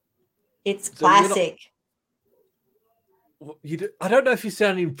 It's classic. I don't know if you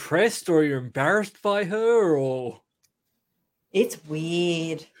sound impressed or you're embarrassed by her or... It's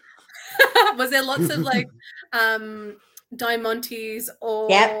weird. Was there lots of like diamantes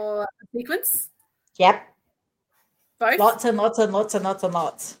or sequins? Yep. Both? Lots and lots and lots and lots and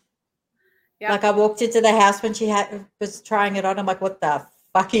lots. Yep. Like I walked into the house when she was trying it on. I'm like, what the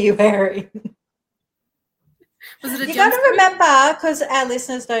fuck are you wearing? Was it a You got to gemstone? remember, because our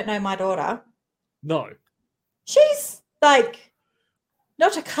listeners don't know my daughter, No. she's like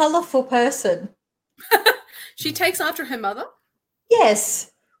not a colourful person. She takes after her mother.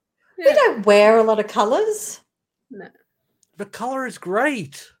 Yes, we Yeah. don't wear a lot of colours. No. The color is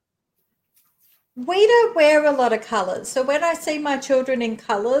great. We don't wear a lot of colours. So when I see my children in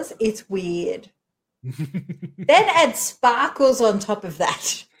colours, it's weird. Then add sparkles on top of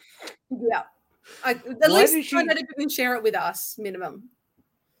that. Yeah. At Why least did try she- that if you can share it with us, minimum.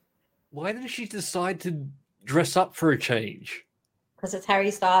 Why did she decide to dress up for a change? Because it's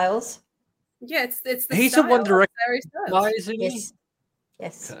Harry Styles. Yeah, it's the He's a style One of Direction Harry Styles. Guy, isn't he? Yes.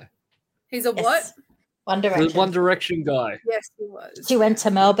 Yes. Okay. He's a Yes. what? One The Direction. One Direction guy. Yes, he was. She went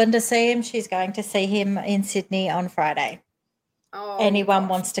to Melbourne to see him. She's going to see him in Sydney on Friday. Oh, Anyone gosh.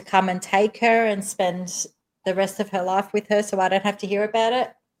 wants to come and take her and spend the rest of her life with her so I don't have to hear about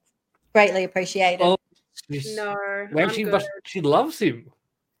it, greatly appreciated. Oh, She's- No. Well, I'm she good. must, she loves him.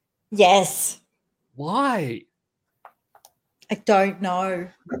 Yes. Why? I don't know.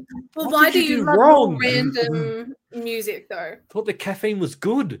 Well, What why did do you you do love wrong? more random music though? Thought the caffeine was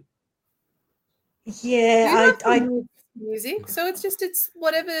good. Yeah, You love I some music, so it's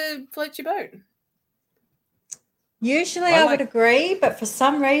whatever floats your boat. usually I I like- would agree, but for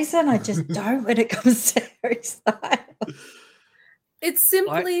some reason I just don't when it comes to Harry Styles. It's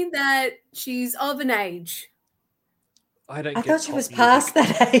simply that she's of an age. I don't. I get thought she pop was music. past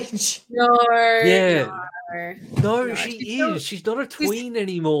that age. No. Yeah. No. No, No, she she's is. still- She's not a tween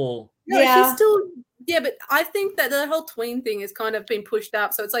anymore. No, Yeah. she's still but I think that the whole tween thing has kind of been pushed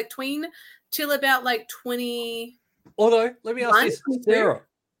up. So it's like tween till about like 20. Although, let me ask One, this, two. Sarah,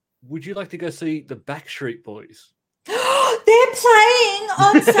 would you like to go see the Backstreet Boys? They're playing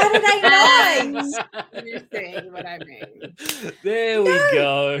on Saturday night. You see what I mean? There we No.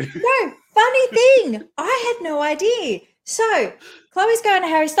 go. No, funny thing, I had no idea. So Chloe's going to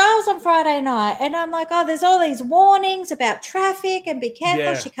Harry Styles on Friday night, and I'm like, oh, there's all these warnings about traffic and be careful,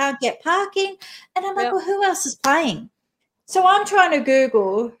 Yeah. she can't get parking. And I'm like, Yep. well, who else is playing? So I'm trying to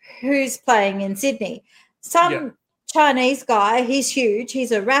Google who's playing in Sydney. Some Yeah. Chinese guy, he's huge.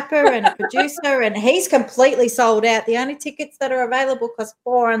 He's a rapper and a producer, and he's completely sold out. The only tickets that are available cost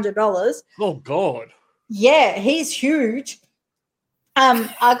 $400. Oh, God. Yeah, he's huge.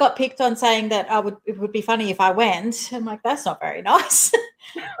 I got picked on saying that it would be funny if I went. I'm like, that's not very nice.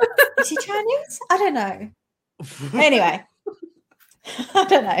 Is he Chinese? I don't know. Anyway, I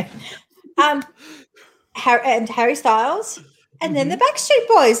don't know. Harry Styles, and then the Backstreet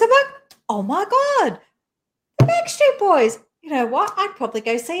Boys. I'm like, oh my God, the Backstreet Boys. You know what? I'd probably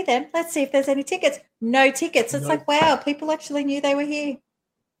go see them. Let's see if there's any tickets. No tickets. It's No. like, wow, people actually knew they were here.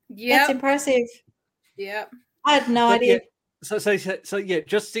 That's Yep. impressive. Yep. I had no But idea. yeah, so yeah,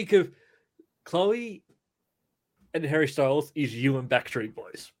 just think of Chloe and Harry Styles is you and Backstreet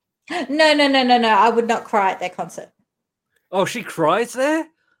Boys. No. I would not cry at their concert. Oh, she cries there?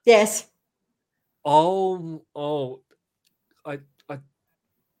 Yes. I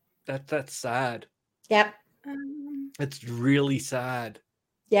that's sad. Yep. It's really sad.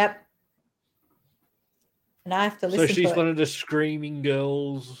 Yep. And I have to So listen she's to one it. of the screaming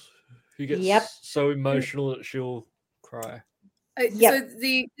girls who gets Yep. so emotional that she'll cry. Yep. So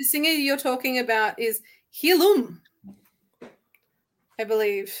the singer you're talking about is Hilum, I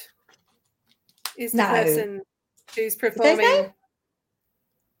believe, is the No. person who's his performing name?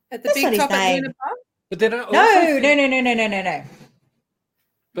 at the That's Big not his Top at name. Luna Park. But then I also No.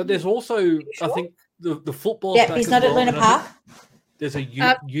 But there's also I sure? think the football. Yep, he's not at Luna Park. There's a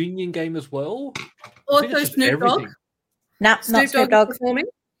union game as well. I think Also it's just Snoop Dogg. everything. No, not Snoop Snoop Dogg Dogg. is performing.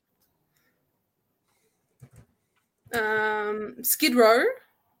 Skid Row.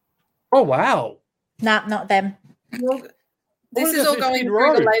 Oh wow! No, not them. This does is all it going Skid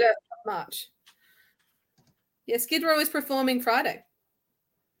through the Row? later March. Yeah, Skid Row is performing Friday.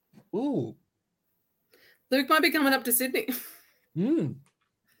 Ooh, Luke might be coming up to Sydney.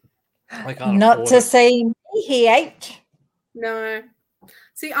 I can't. Not afford to it. see me, he ate. No.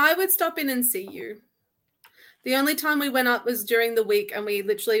 See, I would stop in and see you. The only time we went up was during the week, and we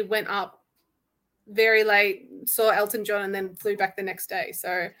literally went up very late, saw Elton John, and then flew back the next day.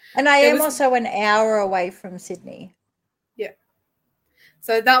 So, And I There am was- also an hour away from Sydney.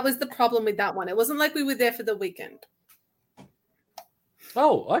 so that was the problem with that one. It wasn't like we were there for the weekend.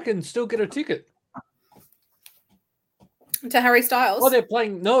 Oh, I can still get a ticket. To Harry Styles. Oh, they're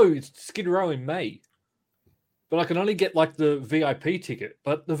playing. No, it's Skid Row in May. But I can only get like the VIP ticket.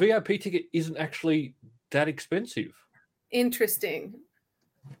 But the VIP ticket isn't actually that expensive. Interesting.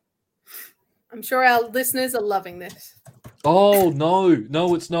 I'm sure our listeners are loving this. Oh no,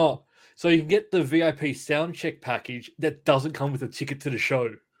 it's not. So you can get the VIP sound check package that doesn't come with a ticket to the show.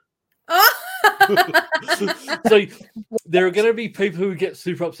 Oh! So there are going to be people who get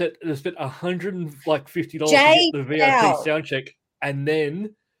super upset and spend $150 to get the VIP sound check, and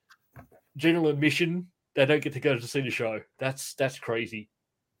then general admission, they don't get to go to see the show. That's crazy.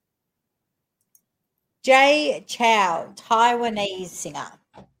 Jay Chow, Taiwanese singer.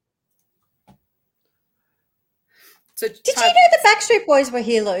 So Did you know the Backstreet Boys were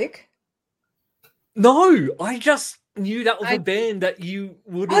here, Luke? No, I just knew that was a band that you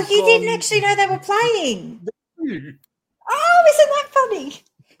would have. Oh, you didn't actually know they were playing. No. Oh, isn't that funny?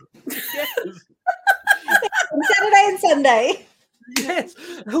 Yes. Saturday and Sunday. Yes.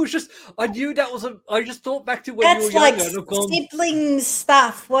 It was just, I knew that was I just thought back to when That's you were like younger. sibling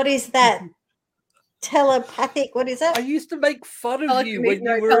stuff. What is that? Telepathic. What is it? I used to make fun of you when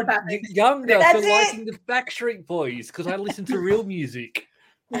you were telepathic. younger That's for it. liking the Backstreet Boys because I listened to real music.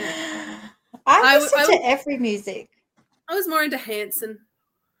 I listen to every music. I was more into Hanson.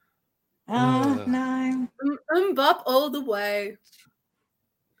 Oh, no. Bop all the way.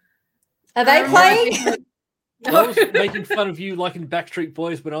 Are they playing? I was making fun of you liking Backstreet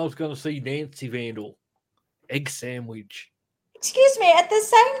Boys when I was going to see Nancy Vandal. Egg sandwich. Excuse me, at the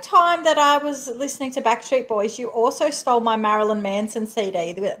same time that I was listening to Backstreet Boys, you also stole my Marilyn Manson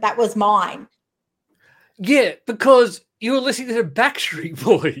CD. That was mine. Yeah, because you were listening to the Backstreet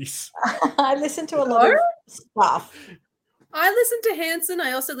Boys. I listened to a lot of stuff. I listened to Hanson.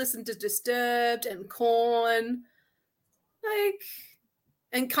 I also listened to Disturbed and Korn,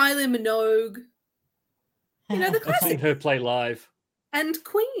 and Kylie Minogue. You know, the I've seen classic. her play live. And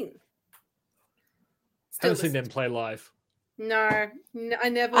Queen. Haven't seen them play live. No, I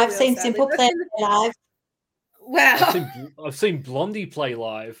never. I've will, seen sadly. Simple Plan live. Wow. I've seen Blondie play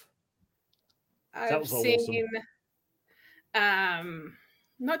live. I've was seen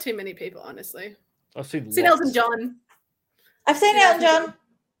not too many people, honestly. I've seen Elton John. I've seen Elton John.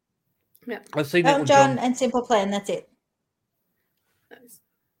 Yeah. I've seen Elton John and Simple Plan. That's it. Nice.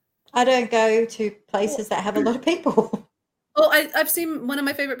 I don't go to places that have a lot of people. Oh, I've seen one of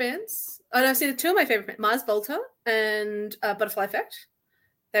my favorite bands. And I've seen two of my favorite bands, Mars Volta and Butterfly Effect.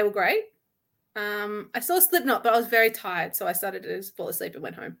 They were great. I saw Slipknot, but I was very tired, so I started to just fall asleep and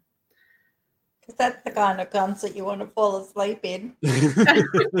went home. Because that's the kind of concert you want to fall asleep in.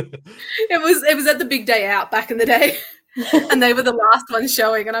 It was at the big day out back in the day. And they were the last ones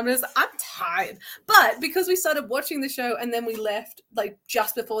showing, and I'm tired. But because we started watching the show and then we left like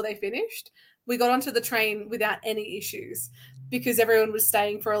just before they finished, we got onto the train without any issues because everyone was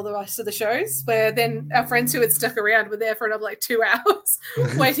staying for all the rest of the shows, where then our friends who had stuck around were there for another like 2 hours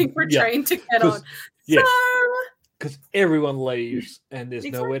waiting for a train to get on. Yeah, so because everyone leaves and there's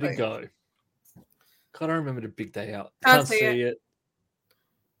nowhere to Exactly. go. Can't remember the big day out. Can't see it.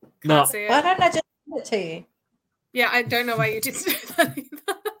 No, can't see it. Why don't I just send it to you? Yeah, I don't know why you didn't do that either.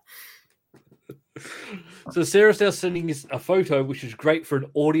 So Sarah's now sending us a photo, which is great for an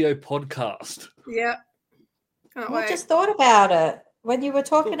audio podcast. Yeah. Can't I wait. just thought about it. When you were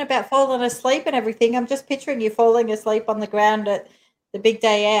talking about falling asleep and everything, I'm just picturing you falling asleep on the ground at the big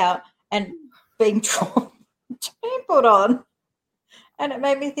day out and being trampled on. And it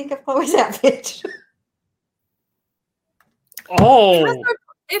made me think of Chloe's outfit. Oh,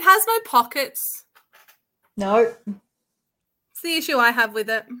 It has no pockets. No, It's the issue I have with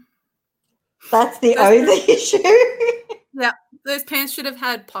it. that's the only issue. Yeah, those pants should have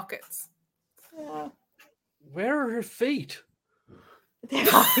had pockets. Yeah. where are her feet?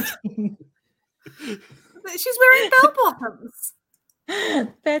 She's wearing bell bottoms.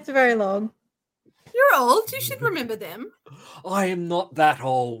 That's very long. You're old. You should remember them. I am not that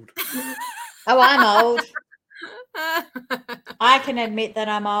old. Oh, I'm old. I can admit that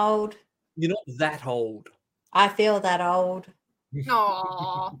I'm old. You're not that old. I feel that old.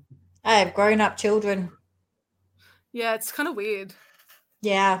 Aww. I have grown-up children. Yeah, it's kind of weird.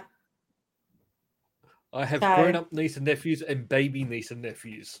 Yeah. I have So- grown-up niece and nephews and baby niece and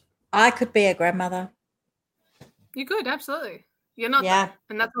nephews. I could be a grandmother. You could, absolutely. You're not Yeah. that,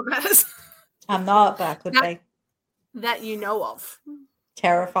 and that's what matters. I'm not, but I could No. be. That you know of.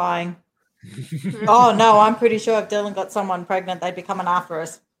 Terrifying. Oh, no, I'm pretty sure if Dylan got someone pregnant, they'd be coming after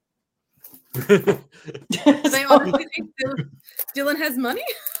us. They honestly think Dylan has money?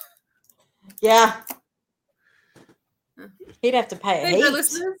 Yeah. He'd have to pay a There you go, heap.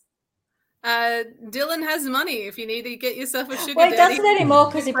 listeners. Dylan has money if you need to get yourself a sugar Well, he daddy. doesn't anymore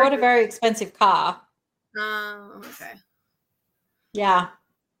because he bought a very expensive car. Oh, okay. Yeah.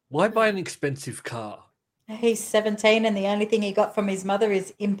 Why buy an expensive car? He's 17 and the only thing he got from his mother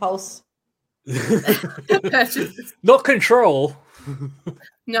is impulse. Purchases. Not control.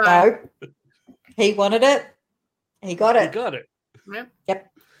 No. No. He wanted it. He got You it. got it.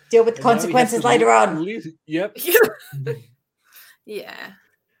 Yep. Deal with the And now he has consequences to later on. Yep. Yeah.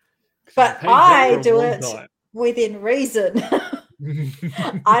 But Paid I that for a do long it time. within reason.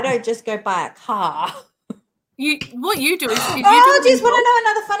 I don't just go buy a car. What you do is if you Oh, do just want to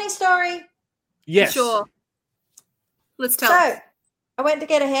know another funny story. Yes. Sure. Let's tell So, us. I went to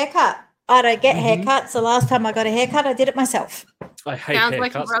get a haircut. I don't get Mhm. haircuts. The last time I got a haircut, I did it myself. I hate Sounds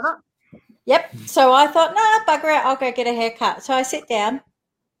like your haircuts. brother. Yep. So I thought, nah, bugger it. I'll go get a haircut. So I sit down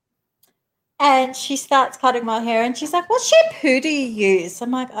and she starts cutting my hair and she's like, what shampoo do you use?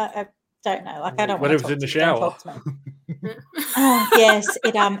 I'm like, I don't know. Like, I don't want to Whatever's talk in the to you. Don't shower. talk to me. Oh, yes,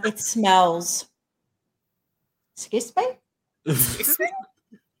 it smells. Excuse me?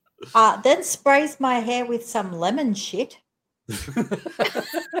 Then sprays my hair with some lemon shit.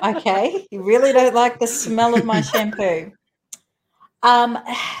 Okay, you really don't like the smell of my shampoo.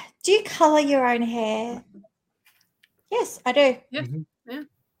 Do you color your own hair? Yes, I do. Yeah.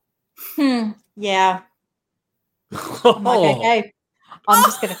 Mhm. Yeah. I'm like, Oh. okay. I'm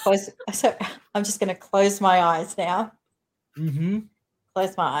just gonna close. So I'm just gonna close my eyes now. Mhm.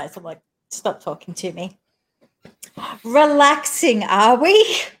 Close my eyes. I'm like, stop talking to me. Relaxing, are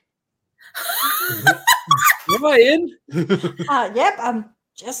we? Am I in? Yep. I'm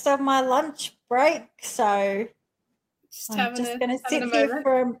just on my lunch break, so Just I'm having just a, going to having sit a here moment.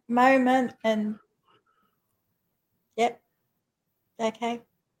 for a moment and yep. Okay.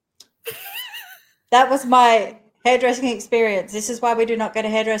 That was my hairdressing experience. This is why we do not go to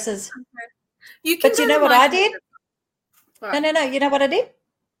hairdressers. You can But you go know to what my I did? What? No. You know what I did?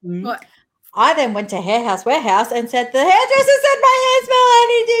 Mm. What? I then went to Hair House Warehouse and said, the hairdresser said my hair smell. I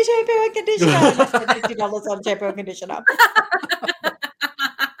need new shampoo and conditioner. And I spent $50 on shampoo and conditioner.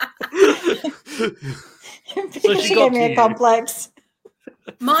 Because she she got gave me to a you. complex.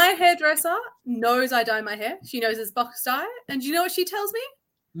 My hairdresser knows I dye my hair. She knows it's box dye. And do you know what she tells me?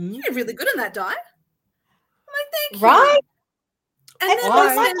 Mm. You're really good in that dye. I'm like, thank you. Right? And And then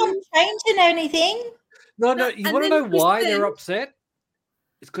it's we like spend, I'm changing anything. No, No, you and want to then know we why they're spend- upset?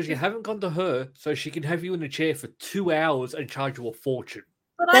 It's because you haven't gone to her, so she can have you in a chair for 2 hours and charge you a fortune.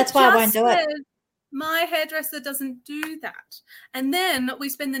 but That's why I won't just do it. said my hairdresser doesn't do that. And then we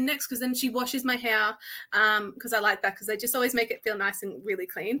spend the next, because then she washes my hair, because I like that, because they just always make it feel nice and really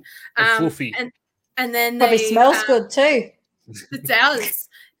clean. And fluffy. And then Probably they, smells good too. It does.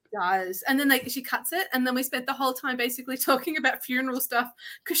 Does. And then she cuts it, and then we spent the whole time basically talking about funeral stuff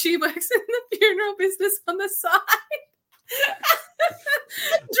because she works in the funeral business on the side.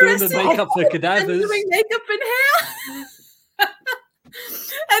 Doing the Dressing makeup for and cadavers. doing makeup and hair.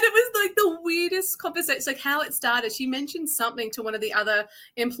 And it was like the weirdest conversation. It's like how it started. She mentioned something to one of the other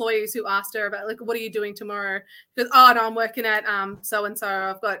employees who asked her about, like, what are you doing tomorrow? She goes, oh, no, I'm working at so and so.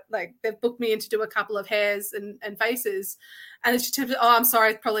 I've got, like, they've booked me in to do a couple of hairs and faces. And then she tempted, oh, I'm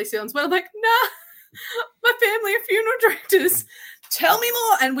sorry, it probably sounds well. I'm like, nah, my family are funeral directors. Tell me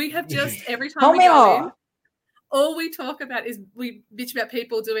more. And we have just, every time Tell we me go in, more. all we talk about is we bitch about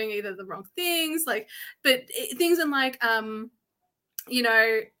people doing either the wrong things, like, but things in like,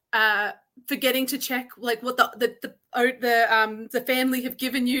 forgetting to check like what the family have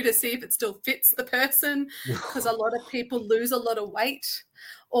given you to see if it still fits the person, because a lot of people lose a lot of weight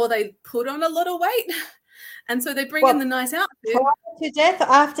or they put on a lot of weight, and so they bring in What? the nice outfit. Prior to death, or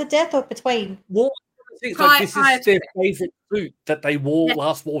after death, or between? What? It's Prior- like this prior is to their it. favorite suit that they wore Yeah.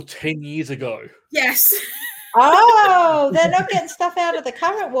 last wore 10 years ago. Yes. Oh, they're not getting stuff out of the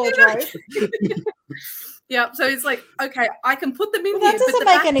current wardrobe. Yeah, so it's like, okay, I can put them in Well, that here, but doesn't the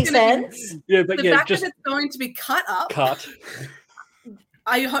make back's any gonna be- sense. Yeah, but The yeah, fact just that it's going to be cut up, cut.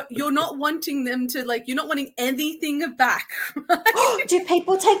 you're not wanting them to, like, you're not wanting anything back, right? Do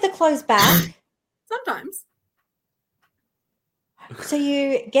people take the clothes back? Sometimes. So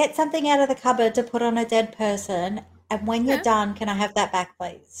you get something out of the cupboard to put on a dead person, and when you're Yeah. done, can I have that back,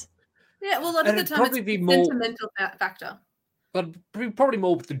 please? Yeah, well, a lot And of the it'd time it's probably a be more- sentimental factor. But probably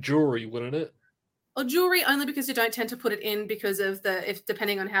more with the jewelry, wouldn't it? Or jewelry, only because you don't tend to put it in because of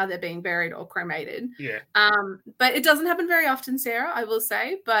depending on how they're being buried or cremated. Yeah. But it doesn't happen very often, Sarah, I will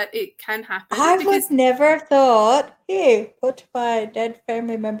say, but it can happen. I because would never have thought, here, put my dead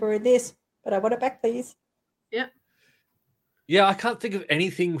family member in this, but I want it back, please. Yeah, I can't think of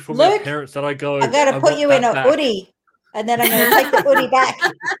anything from Luke, our parents that I go. I'm going to put want you in that a back." hoodie, and then I'm going to take the hoodie back,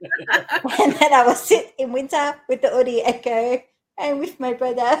 and then I will sit in winter with the hoodie and go, I'm with my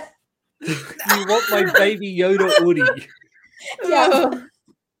brother. You want my baby Yoda hoodie? Yeah.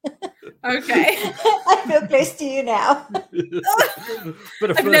 Okay. I feel close to you now.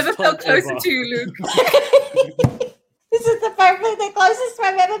 But I've never felt closer to you, Luke. This is probably the closest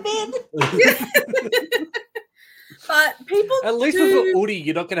I've ever been. But people At least do... with an Oodie,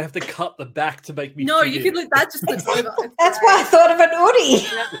 you're not going to have to cut the back to make me. No, fit you in. can look. That just looks over. That's why I thought of an Oodie.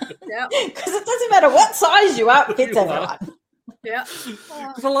 Yeah. Because it doesn't matter what size you are, it fits You are. everyone. Yeah.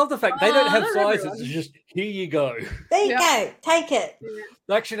 Because I love the fact they don't have not sizes. everyone. It's just here you go. There you Yeah. go. Take it.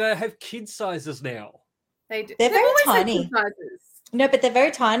 They actually don't have kid sizes now. They do. They're They've very always had tiny. kid sizes. No, but they're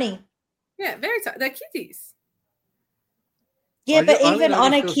very tiny. Yeah, very tiny. They're kiddies. Yeah, I but only even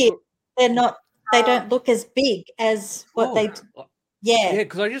on a noticed kid, those- they're not. They don't look as big as what they. Oh, Yeah, yeah,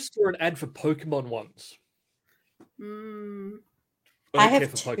 because I just saw an ad for Pokemon once. Mm, I don't care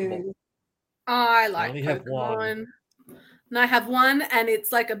have for two. I like only have one. Pokemon. And I have one, and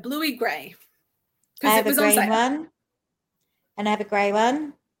it's like a bluey grey. I Because it have a was on green sale. one, and I have a grey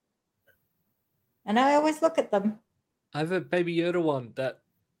one, and I always look at them. I have a Baby Yoda one that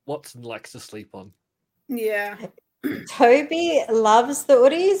Watson likes to sleep on. Yeah. Toby loves the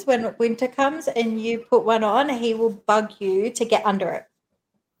hoodies. When winter comes and you put one on, he will bug you to get under it.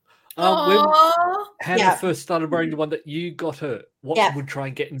 When Aww. Hannah Yeah. first started wearing the one that you got her, Watson Yeah. would try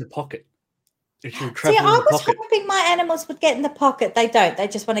and get in the pocket. And she would See, travel in I the was pocket. hoping my animals would get in the pocket. They don't. They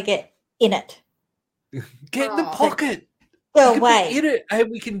just want to get in it. Get in the Aw. pocket. Go You can away. be in it,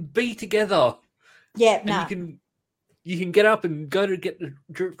 and we can be together. Yeah, And no, you can get up and go to get the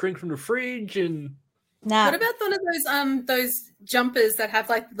drink from the fridge, and no. What about one of those jumpers that have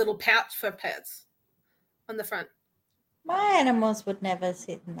like little pouch for pets on the front? My animals would never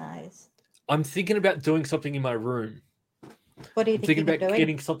sit in those. I'm thinking about doing something in my room. What are you I'm thinking thinking about of doing?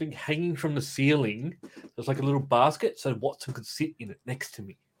 getting something hanging from the ceiling. There's like a little basket, so Watson could sit in it next to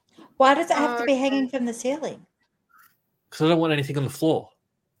me. Why does it have to be Okay. hanging from the ceiling? Because I don't want anything on the floor.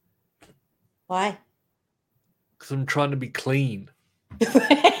 Why? Because I'm trying to be clean.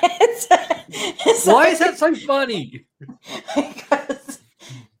 So- Why is that so funny? Because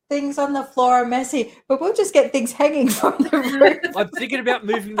things on the floor are messy, but we'll just get things hanging from the roof. I'm thinking about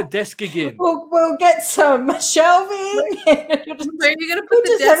moving the desk again. We'll get some shelving. And it'll just, Where are you going to we'll put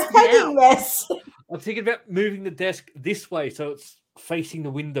the just have desk hanging now? mess. I'm thinking about moving the desk this way so it's facing the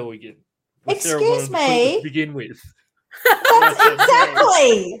window again. where Sarah Excuse wanted to put it me? to begin with. That's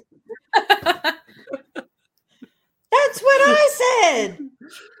exactly. That's what I said.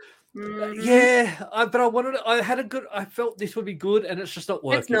 Mhm. Yeah, I felt this would be good, and it's just not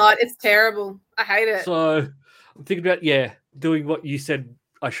working. It's not. It's terrible. I hate it. So I'm thinking about doing what you said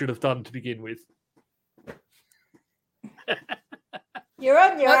I should have done to begin with. You're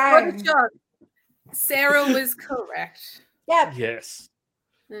on your What a own. shock. Sarah was correct. Yep. Yes.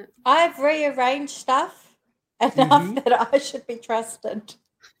 I've rearranged stuff enough Mhm. that I should be trusted.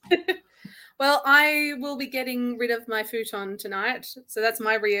 Well, I will be getting rid of my futon tonight, so that's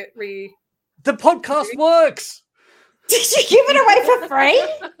my re. The podcast works. Did you give it away for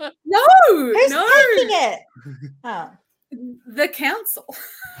free? No, Who's no, taking it? Oh, the council.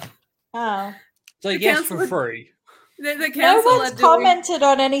 oh. So The yes, council for would- free. The No council one's are doing. commented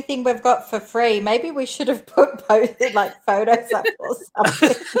on anything we've got for free. Maybe we should have posted like photos up or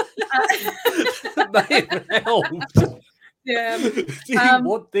something. May have helped. Yeah. Do you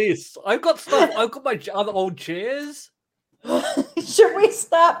want this? I've got stuff. I've got my other old chairs. Should we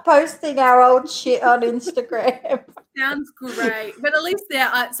start posting our old shit on Instagram? Sounds great, but at least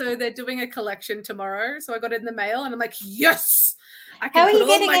they're doing a collection tomorrow. So I got it in the mail, and I'm like, yes. I can How are put you all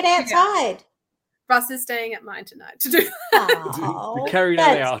getting my it shit out. outside? Russ is staying at mine tonight to do. Oh, Carry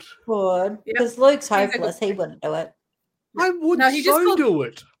that that's out. good. Yep. Because Luke's He's a good hopeless. He wouldn't do it. I would No, he just so called- do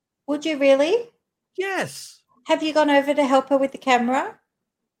it. Would you really? Yes. Have you gone over to help her with the camera?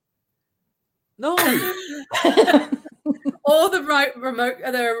 No. Or the remote,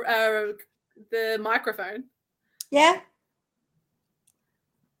 the microphone. Yeah.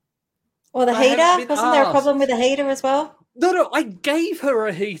 Or the I haven't heater? been Wasn't there a problem asked. with the heater as well? No, I gave her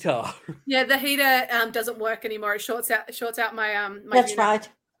a heater. Yeah, the heater doesn't work anymore. It shorts out my my. That's unit. right.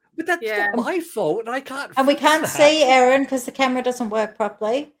 But that's Yeah. not my fault, and I can't. And we fix can't that. see Erin because the camera doesn't work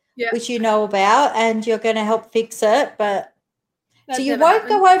properly, Yeah. which you know about, and you're going to help fix it. But That so you never won't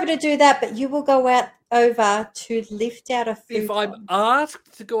happened. go over to do that, but you will go over to lift out a food. If I'm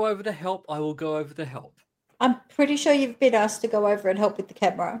asked to go over to help, I will go over to help. I'm pretty sure you've been asked to go over and help with the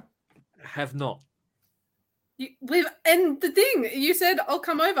camera. Have not. And the thing you said, I'll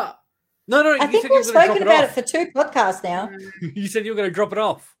come over. No, I you think said you we've were going to spoken drop about it it off. for 2 podcasts now. You said you were going to drop it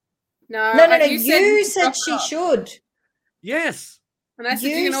off. No, No, you said drop she off. should. Yes. And I said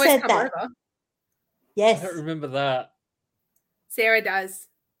You you can always said come that. over. I Yes. don't remember that. Sarah does.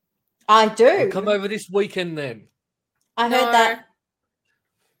 I do. I'll come over this weekend then. I heard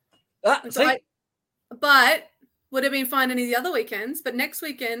that. See? But would have been fine any of the other weekends. But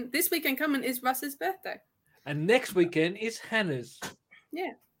this weekend coming is Russ's birthday. And next weekend is Hannah's.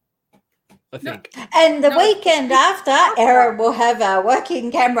 Yeah. I think. And the weekend after, Erin will have a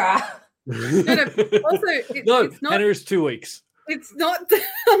working camera. Also, it's not. Hannah is 2 weeks. It's not.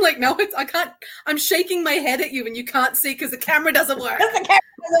 I'm like, no, I can't. I'm shaking my head at you, and you can't see because the camera doesn't work. The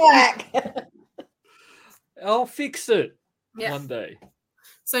camera doesn't work. I'll fix it Yeah. one day.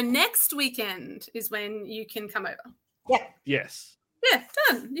 So next weekend is when you can come over. Yeah. Yes. Yeah,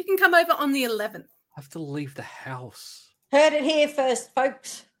 done. You can come over on the 11th. I have to leave the house. Heard it here first,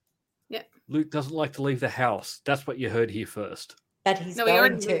 folks. Luke doesn't like to leave the house. That's what you heard here first. But he's No, we going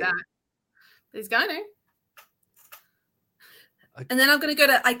already knew to. that. He's going to. And then I'm going to go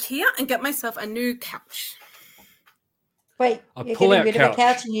to IKEA and get myself a new couch. Wait, A you're pull-out getting rid of a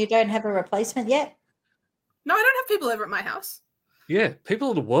couch. couch and you don't have a replacement yet? No, I don't have people over at my house. Yeah, people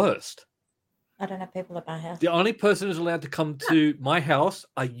are the worst. I don't have people at my house. The only person who's allowed to come to my house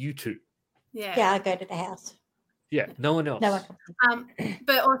are you two. Yeah. Yeah, I go to the house. Yeah, no one else. No one comes.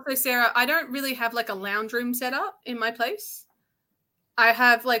 But also, Sarah, I don't really have like a lounge room set up in my place. I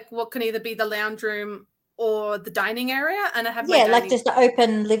have like what can either be the lounge room or the dining area, and I have my Yeah, like dining- just an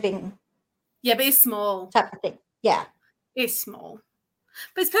open living yeah, but it's small. type of thing. Yeah. It's small.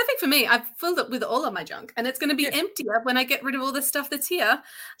 But it's perfect for me. I've filled it with all of my junk, and it's going to be emptier when I get rid of all the stuff that's here.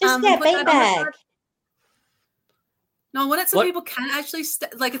 Just put that on the beanbag. side. No, I want it so What? people can actually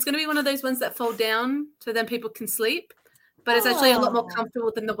like it's going to be one of those ones that fold down, so then people can sleep. But it's actually a lot more Oh.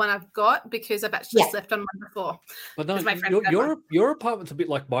 comfortable than the one I've got because I've actually Yeah. slept on one before. But no, Because my friend had your apartment's a bit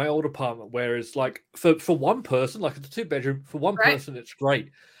like my old apartment, whereas like for one person, like it's a 2-bedroom, for one Right. person it's great.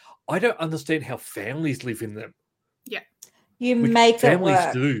 I don't understand how families live in them. You Which make it families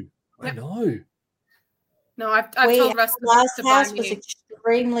work. do. I Yep. know. No, I've We, told our Russ last to buy house was me.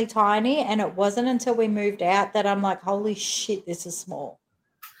 extremely tiny, and it wasn't until we moved out that I'm like, holy shit, this is small.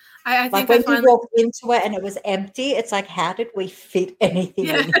 I Like think I when you finally. walk into it and it was empty, it's like, how did we fit anything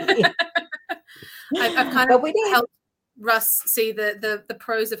Yeah. in here? I've kind But of we did. helped Russ see the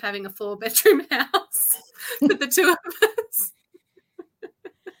pros of having a 4-bedroom house for the two of us.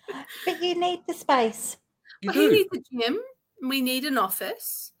 But you need the space. You Well, he do. needs a gym. We need an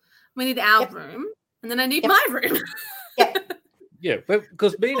office. We need our Yep. room, and then I need Yep. my room. Yeah,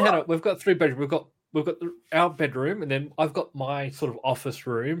 because me and Hannah, we've got 3 bedrooms. We've got our bedroom, and then I've got my sort of office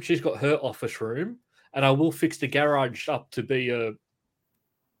room. She's got her office room, and I will fix the garage up to be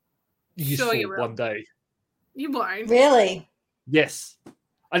useful you will. one day. You won't. Really? Yes,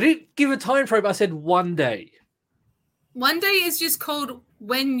 I didn't give a time frame. I said one day. One day is just called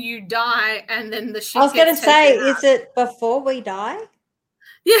when you die, and then the shit. I was going to gets say, taken out. is it before we die?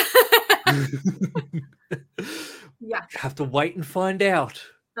 Yeah. You Yeah. have to wait and find out.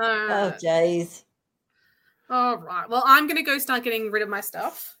 Oh, jeez. All right. Well, I'm going to go start getting rid of my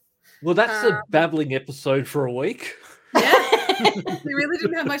stuff. Well, that's a babbling episode for a week. Yeah. We really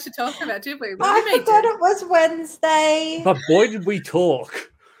didn't have much to talk about, did we? I forgot it was Wednesday. But boy, did we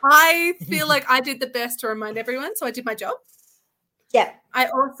talk. I feel like I did the best to remind everyone, so I did my job. Yeah. I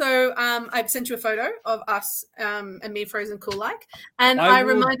also I've sent you a photo of us and me frozen cool like, and I I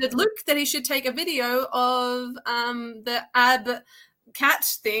will- reminded Luke that he should take a video of the ab cat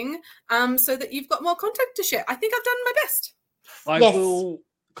thing so that you've got more content to share. I think I've done my best. I Yes. will,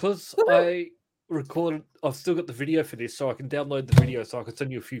 because I recorded, I've still got the video for this, so I can download the video so I can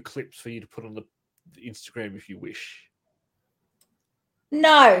send you a few clips for you to put on the Instagram if you wish.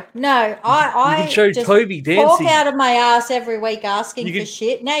 No. You I can show just Toby talk dancing. out of my ass every week asking You for can-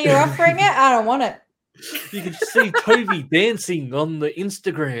 shit. Now you're offering it? I don't want it. You can see Toby dancing on the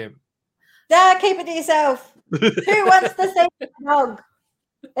Instagram. No, keep it to yourself. Who wants to see the dog?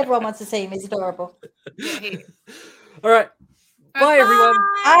 Everyone wants to see him. He's adorable. Yeah, he is. All right. Bye, everyone.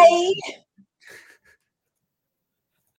 Bye.